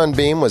 So as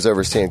Sunbeam was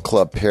overseeing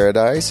Club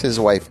Paradise, his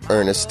wife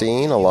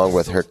Ernestine, along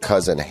with her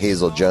cousin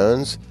Hazel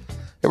Jones,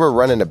 they were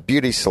running a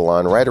beauty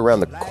salon right around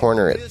the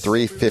corner at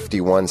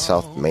 351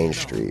 South Main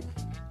Street.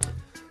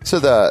 So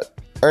the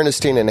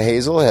Ernestine and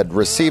Hazel had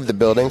received the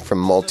building from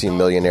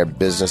multi-millionaire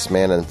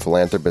businessman and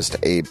philanthropist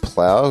Abe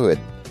Plow, who had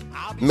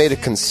made a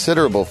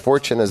considerable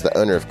fortune as the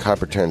owner of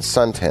Coppertone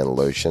suntan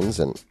lotions,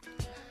 and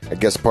I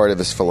guess part of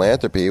his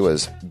philanthropy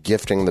was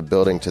gifting the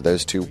building to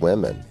those two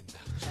women.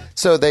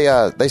 So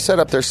they set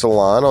up their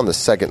salon on the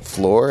second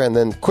floor and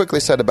then quickly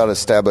set about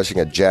establishing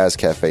a jazz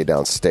cafe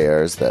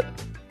downstairs that,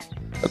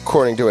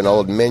 according to an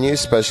old menu,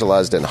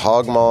 specialized in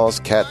hog maws,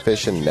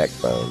 catfish, and neck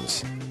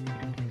bones.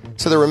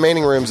 So the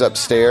remaining rooms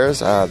upstairs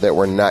that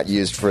were not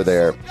used for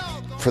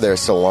their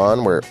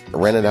salon were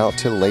rented out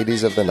to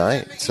ladies of the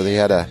night. So they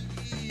had a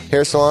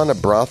hair salon, a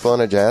brothel,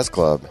 and a jazz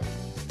club.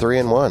 3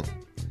 in 1.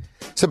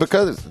 So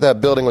because the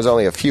building was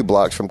only a few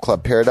blocks from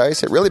Club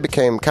Paradise, it really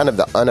became kind of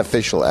the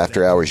unofficial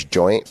after-hours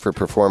joint for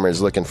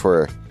performers looking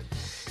for,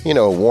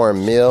 a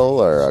warm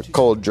meal or a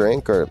cold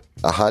drink or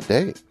a hot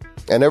date.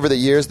 And over the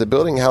years, the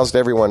building housed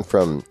everyone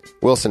from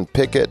Wilson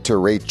Pickett to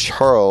Ray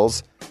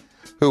Charles,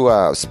 who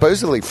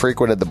supposedly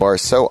frequented the bar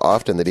so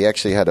often that he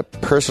actually had a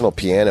personal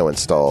piano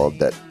installed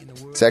that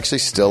it's actually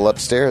still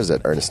upstairs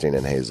at Ernestine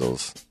and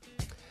Hazel's.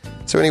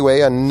 So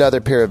anyway, another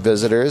pair of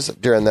visitors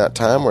during that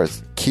time were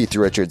Keith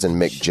Richards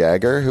and Mick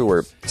Jagger, who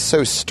were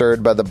so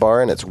stirred by the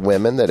bar and its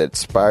women that it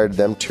inspired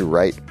them to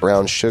write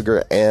Brown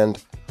Sugar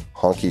and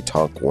Honky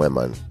Tonk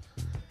Women.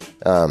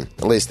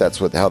 At least that's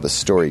how the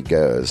story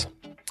goes.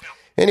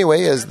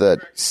 Anyway, as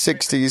the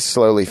 60s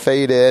slowly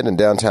faded and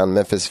downtown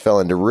Memphis fell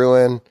into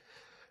ruin,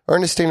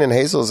 Ernestine and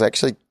Hazel's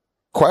actually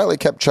quietly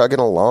kept chugging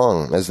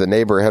along as the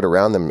neighborhood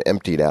around them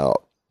emptied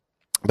out.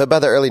 But by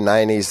the early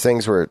 90s,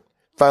 things were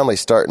finally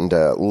starting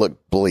to look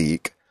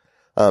bleak.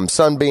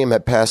 Sunbeam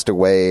had passed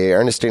away.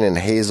 Ernestine and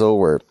Hazel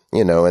were,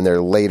 in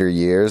their later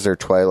years, their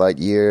twilight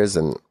years,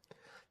 and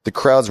the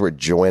crowds were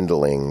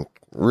dwindling,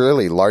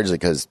 really largely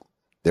because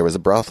there was a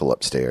brothel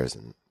upstairs,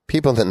 and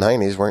people in the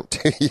 90s weren't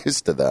too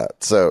used to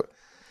that. So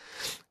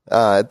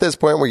at this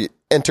point, we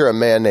enter a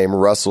man named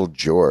Russell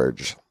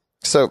George.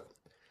 So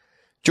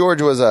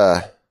George was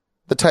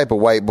the type of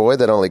white boy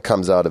that only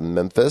comes out of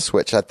Memphis,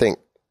 which I think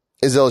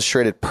is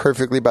illustrated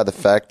perfectly by the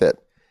fact that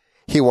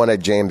he won a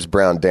James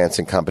Brown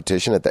dancing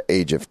competition at the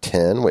age of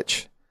 10,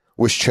 which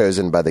was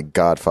chosen by the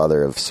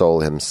godfather of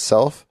soul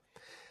himself.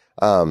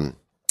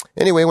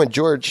 Anyway, when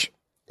George,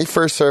 he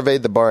first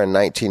surveyed the bar in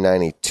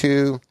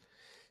 1992,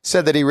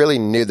 said that he really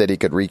knew that he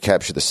could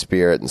recapture the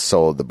spirit and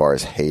soul of the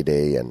bar's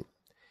heyday and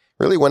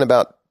really went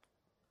about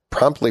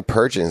promptly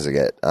purchasing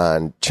it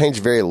and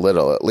changed very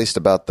little, at least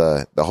about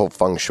the whole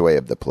feng shui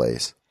of the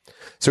place.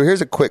 So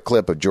here's a quick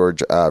clip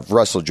of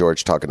Russell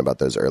George talking about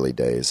those early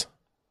days.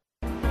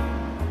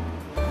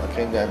 I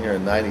came down here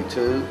in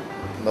 92.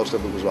 Most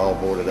of it was all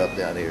boarded up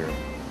down here.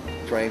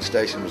 The train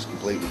station was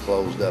completely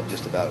closed up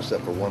just about,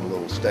 except for one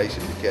little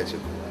station to catch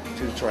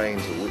 2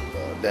 trains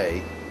a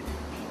day.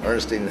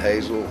 Ernestine and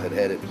Hazel had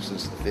had it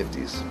since the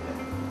 50s.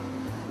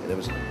 And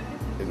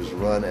it was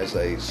run as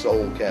a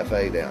soul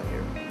cafe down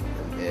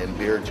here and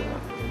beer joint.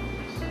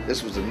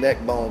 This was the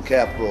neck bone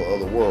capital of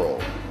the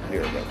world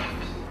here.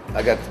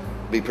 I got to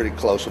be pretty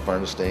close with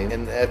Ernestine,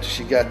 and after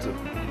she got to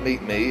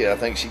meet me, I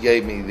think she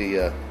gave me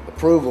the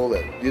approval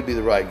that you'd be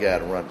the right guy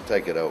to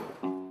take it over.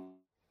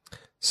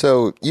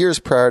 So years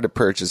prior to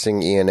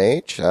purchasing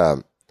E&H,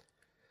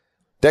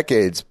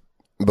 decades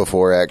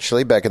before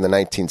actually, back in the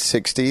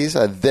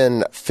 1960s,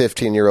 then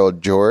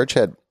 15-year-old George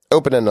had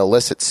opened an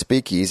illicit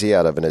speakeasy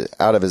out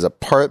of his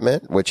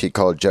apartment, which he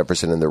called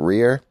Jefferson in the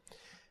Rear.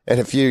 And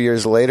a few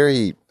years later,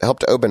 he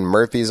helped open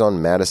Murphy's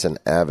on Madison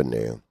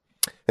Avenue.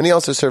 And he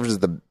also served as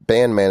the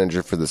band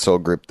manager for the soul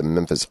group, the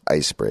Memphis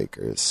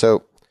Icebreakers.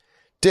 So,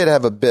 did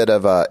have a bit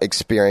of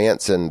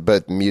experience in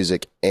both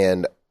music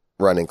and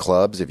running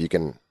clubs, if you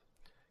can.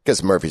 I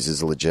guess Murphy's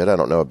is legit. I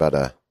don't know about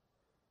a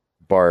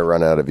bar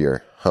run out of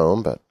your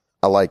home, but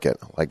I like it.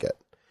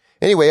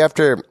 Anyway,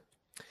 after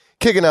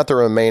kicking out the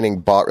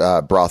remaining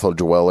brothel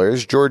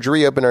dwellers, George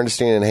reopened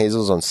Ernestine and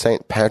Hazel's on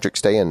St.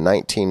 Patrick's Day in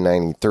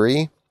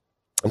 1993.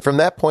 And from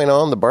that point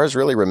on, the bars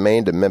really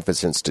remained a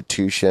Memphis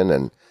institution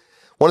and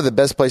one of the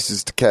best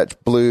places to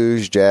catch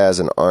blues, jazz,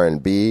 and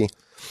R&B,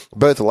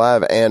 both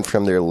live and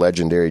from their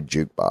legendary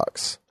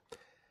jukebox.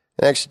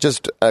 And actually,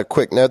 just a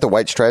quick note, the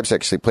White Stripes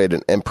actually played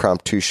an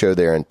impromptu show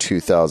there in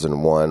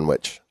 2001,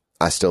 which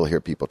I still hear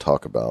people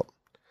talk about.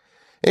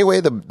 Anyway,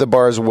 the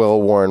bar's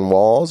well-worn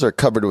walls are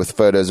covered with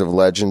photos of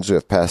legends who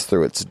have passed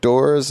through its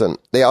doors, and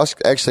they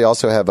actually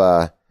also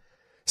have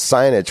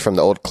signage from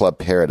the old Club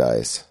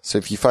Paradise. So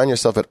if you find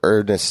yourself at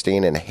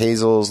Ernestine and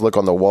Hazel's, look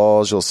on the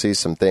walls, you'll see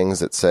some things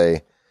that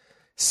say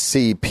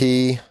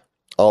CP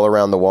all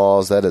around the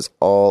walls. That is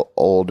all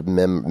old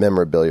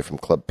memorabilia from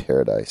Club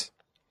Paradise.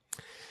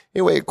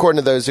 Anyway, according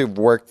to those who've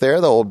worked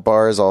there, the old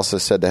bar is also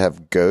said to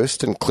have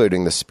ghosts,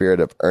 including the spirit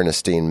of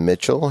Ernestine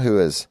Mitchell, who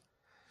is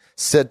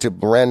said to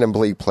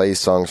randomly play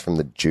songs from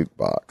the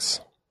jukebox.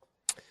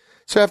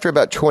 So after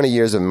about 20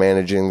 years of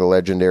managing the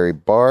legendary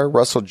bar,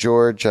 Russell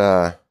George,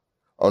 on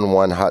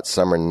one hot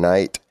summer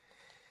night,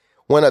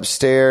 went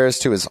upstairs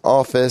to his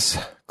office,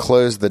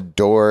 closed the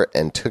door,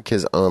 and took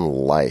his own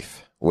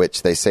life,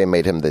 which they say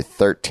made him the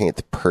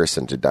 13th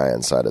person to die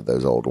inside of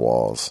those old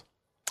walls.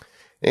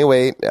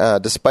 Anyway,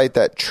 despite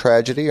that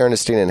tragedy,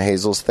 Ernestine and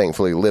Hazel's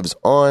thankfully lives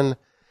on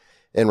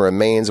and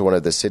remains one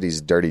of the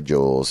city's dirty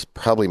jewels,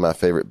 probably my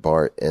favorite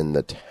bar in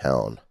the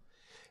town.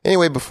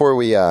 Anyway, before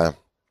we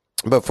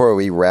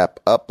wrap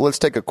up, let's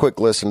take a quick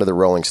listen to the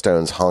Rolling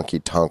Stones'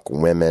 Honky Tonk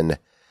Women,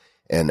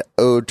 an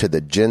ode to the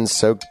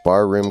gin-soaked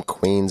barroom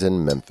queens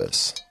in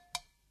Memphis.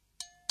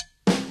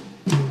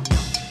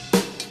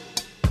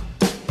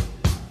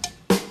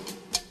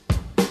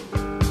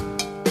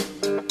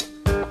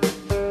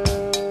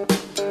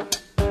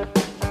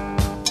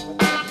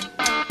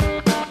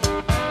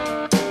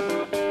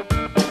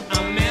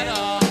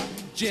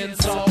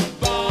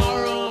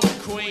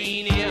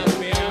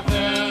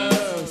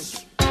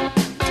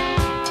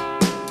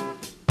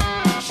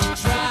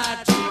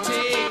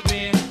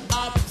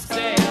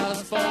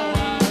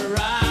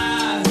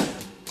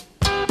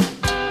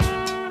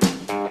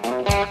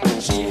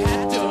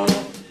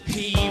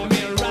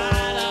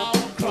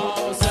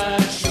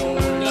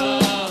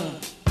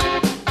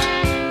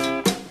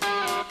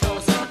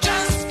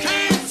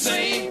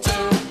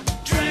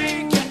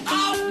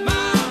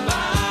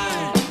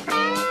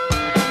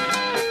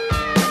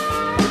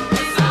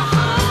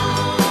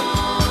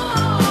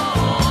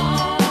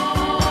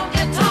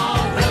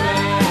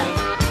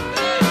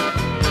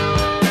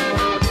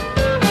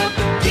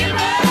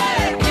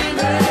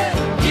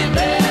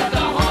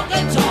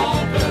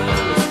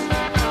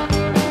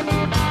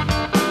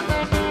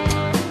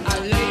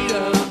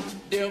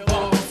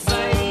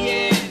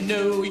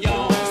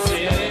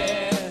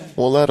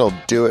 Well, that'll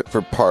do it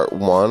for part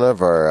one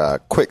of our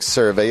quick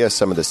survey of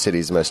some of the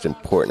city's most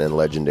important and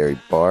legendary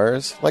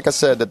bars. Like I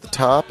said at the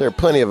top, there are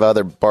plenty of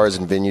other bars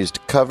and venues to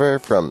cover,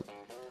 from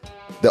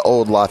the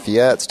old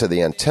Lafayette's to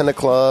the Antenna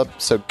Club,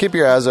 so keep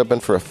your eyes open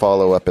for a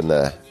follow-up in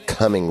the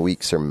coming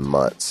weeks or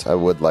months. I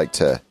would like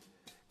to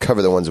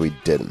cover the ones we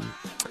didn't.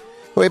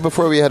 Wait,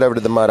 before we head over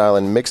to the Mud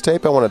Island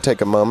Mixtape, I want to take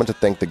a moment to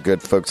thank the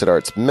good folks at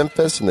Arts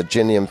Memphis and the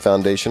Genium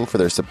Foundation for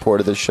their support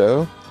of the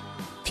show.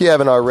 If you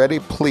haven't already,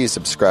 please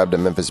subscribe to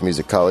Memphis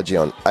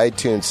Musicology on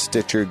iTunes,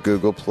 Stitcher,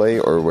 Google Play,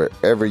 or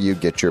wherever you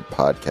get your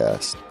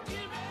podcast.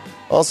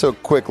 Also, a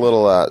quick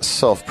little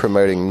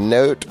self-promoting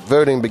note.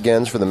 Voting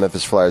begins for the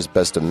Memphis Flyers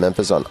Best of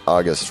Memphis on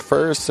August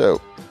 1st,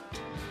 so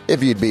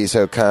if you'd be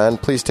so kind,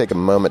 please take a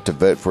moment to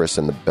vote for us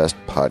in the Best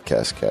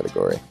Podcast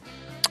category.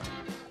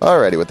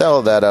 Alrighty, with all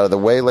of that out of the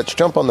way, let's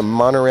jump on the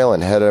monorail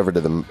and head over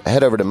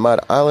to Mud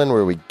Island,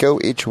 where we go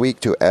each week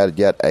to add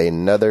yet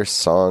another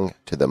song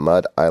to the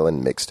Mud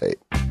Island Mixtape.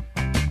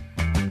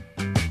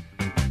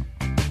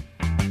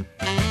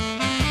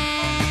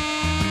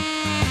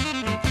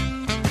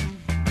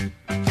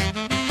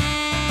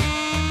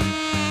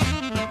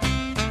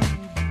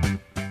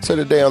 So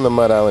today on the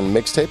Mud Island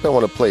Mixtape, I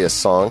want to play a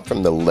song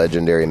from the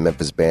legendary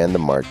Memphis band, the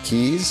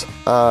Marquis.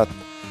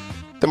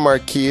 The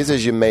Marquis,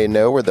 as you may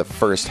know, were the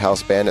first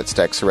house band at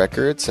Stax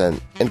Records and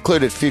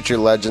included future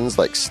legends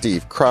like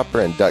Steve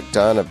Cropper and Duck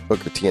Dunn of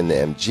Booker T and the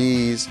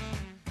MGs,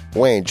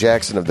 Wayne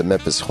Jackson of the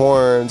Memphis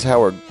Horns,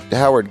 Howard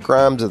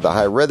Grimes of the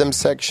High Rhythm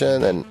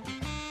section, and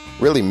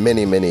really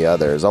many, many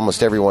others.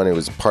 Almost everyone who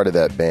was part of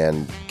that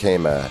band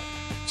became a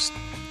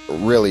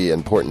really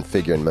important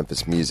figure in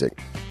Memphis music.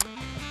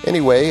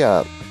 Anyway,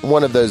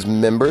 one of those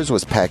members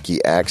was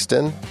Packy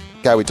Axton,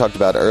 guy we talked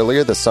about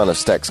earlier, the son of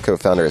Stax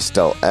co-founder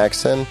Estelle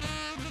Axton.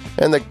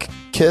 and the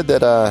kid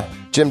that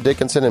Jim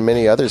Dickinson and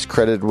many others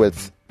credited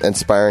with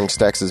inspiring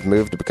Stax's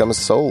move to become a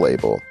soul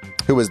label,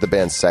 who was the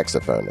band's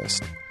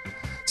saxophonist.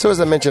 So as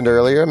I mentioned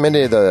earlier,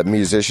 many of the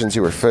musicians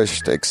who were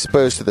first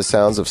exposed to the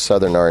sounds of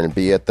Southern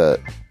R&B at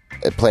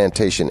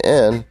Plantation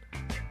Inn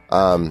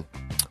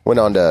went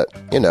on to,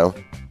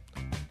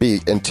 be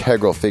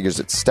integral figures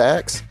at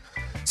Stax.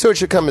 So it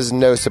should come as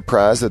no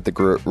surprise that the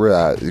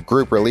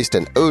group released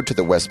an ode to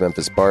the West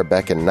Memphis Bar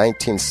back in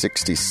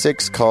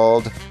 1966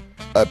 called,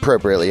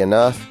 appropriately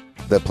enough,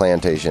 The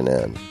Plantation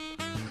Inn.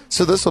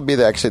 So this will be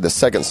actually the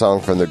second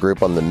song from the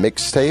group on the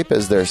mixtape,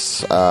 as their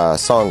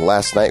song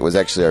Last Night was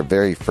actually our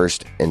very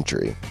first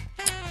entry.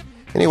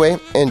 Anyway,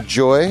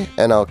 enjoy,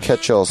 and I'll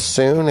catch y'all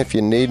soon. If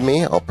you need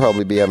me, I'll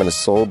probably be having a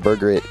soul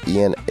burger at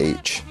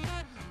E&H.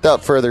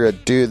 Without further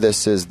ado,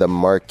 this is the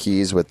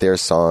Marquis with their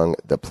song,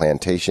 The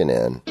Plantation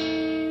Inn.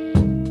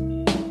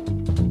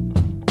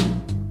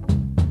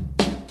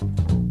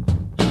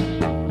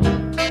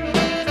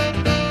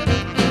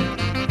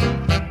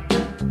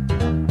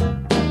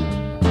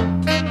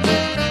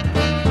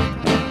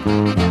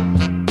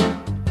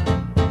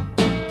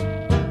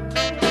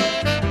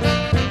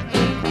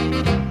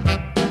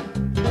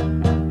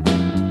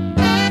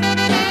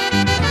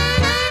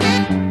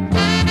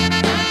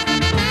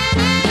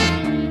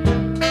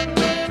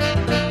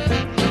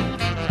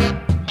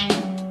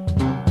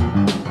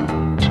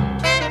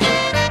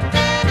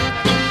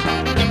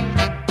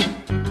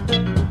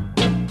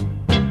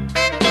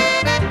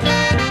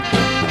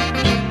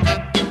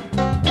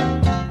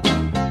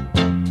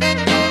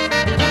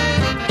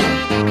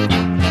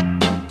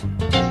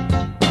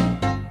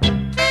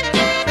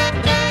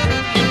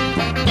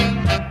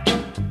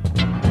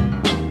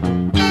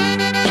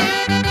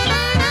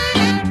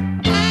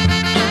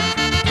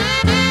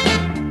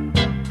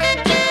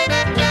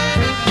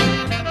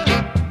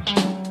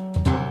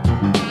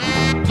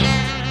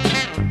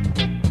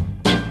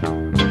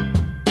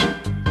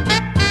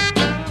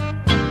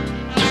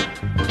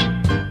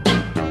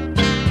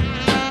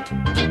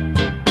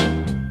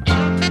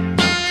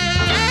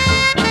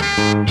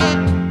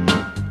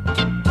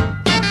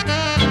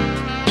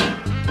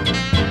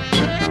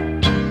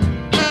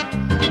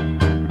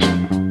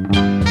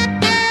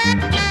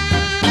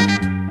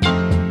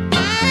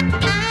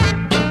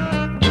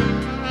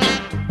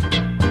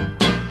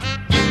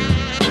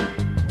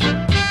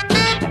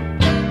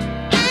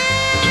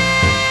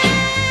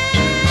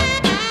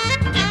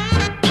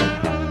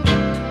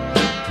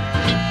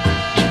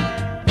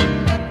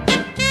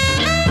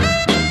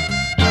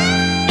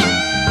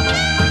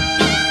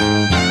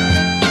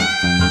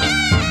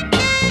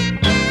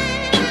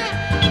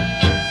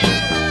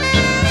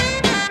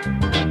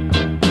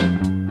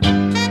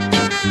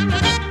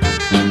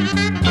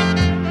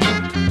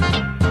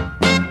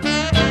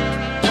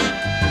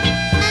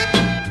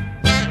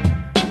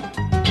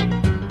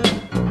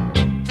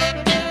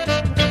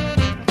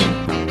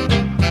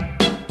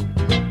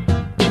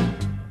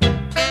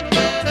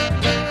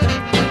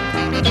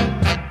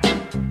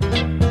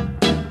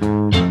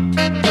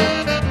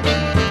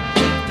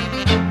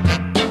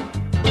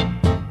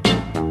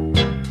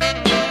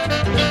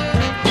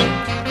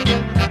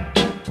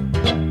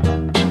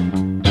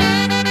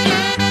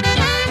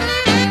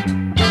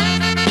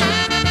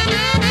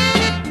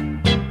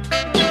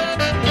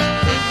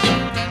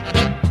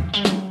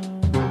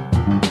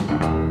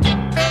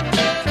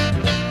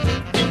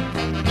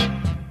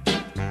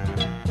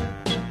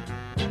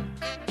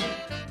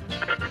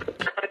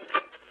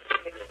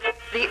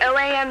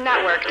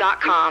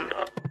 TheOAMNetwork.com.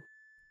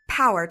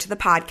 Power to the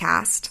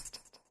podcast.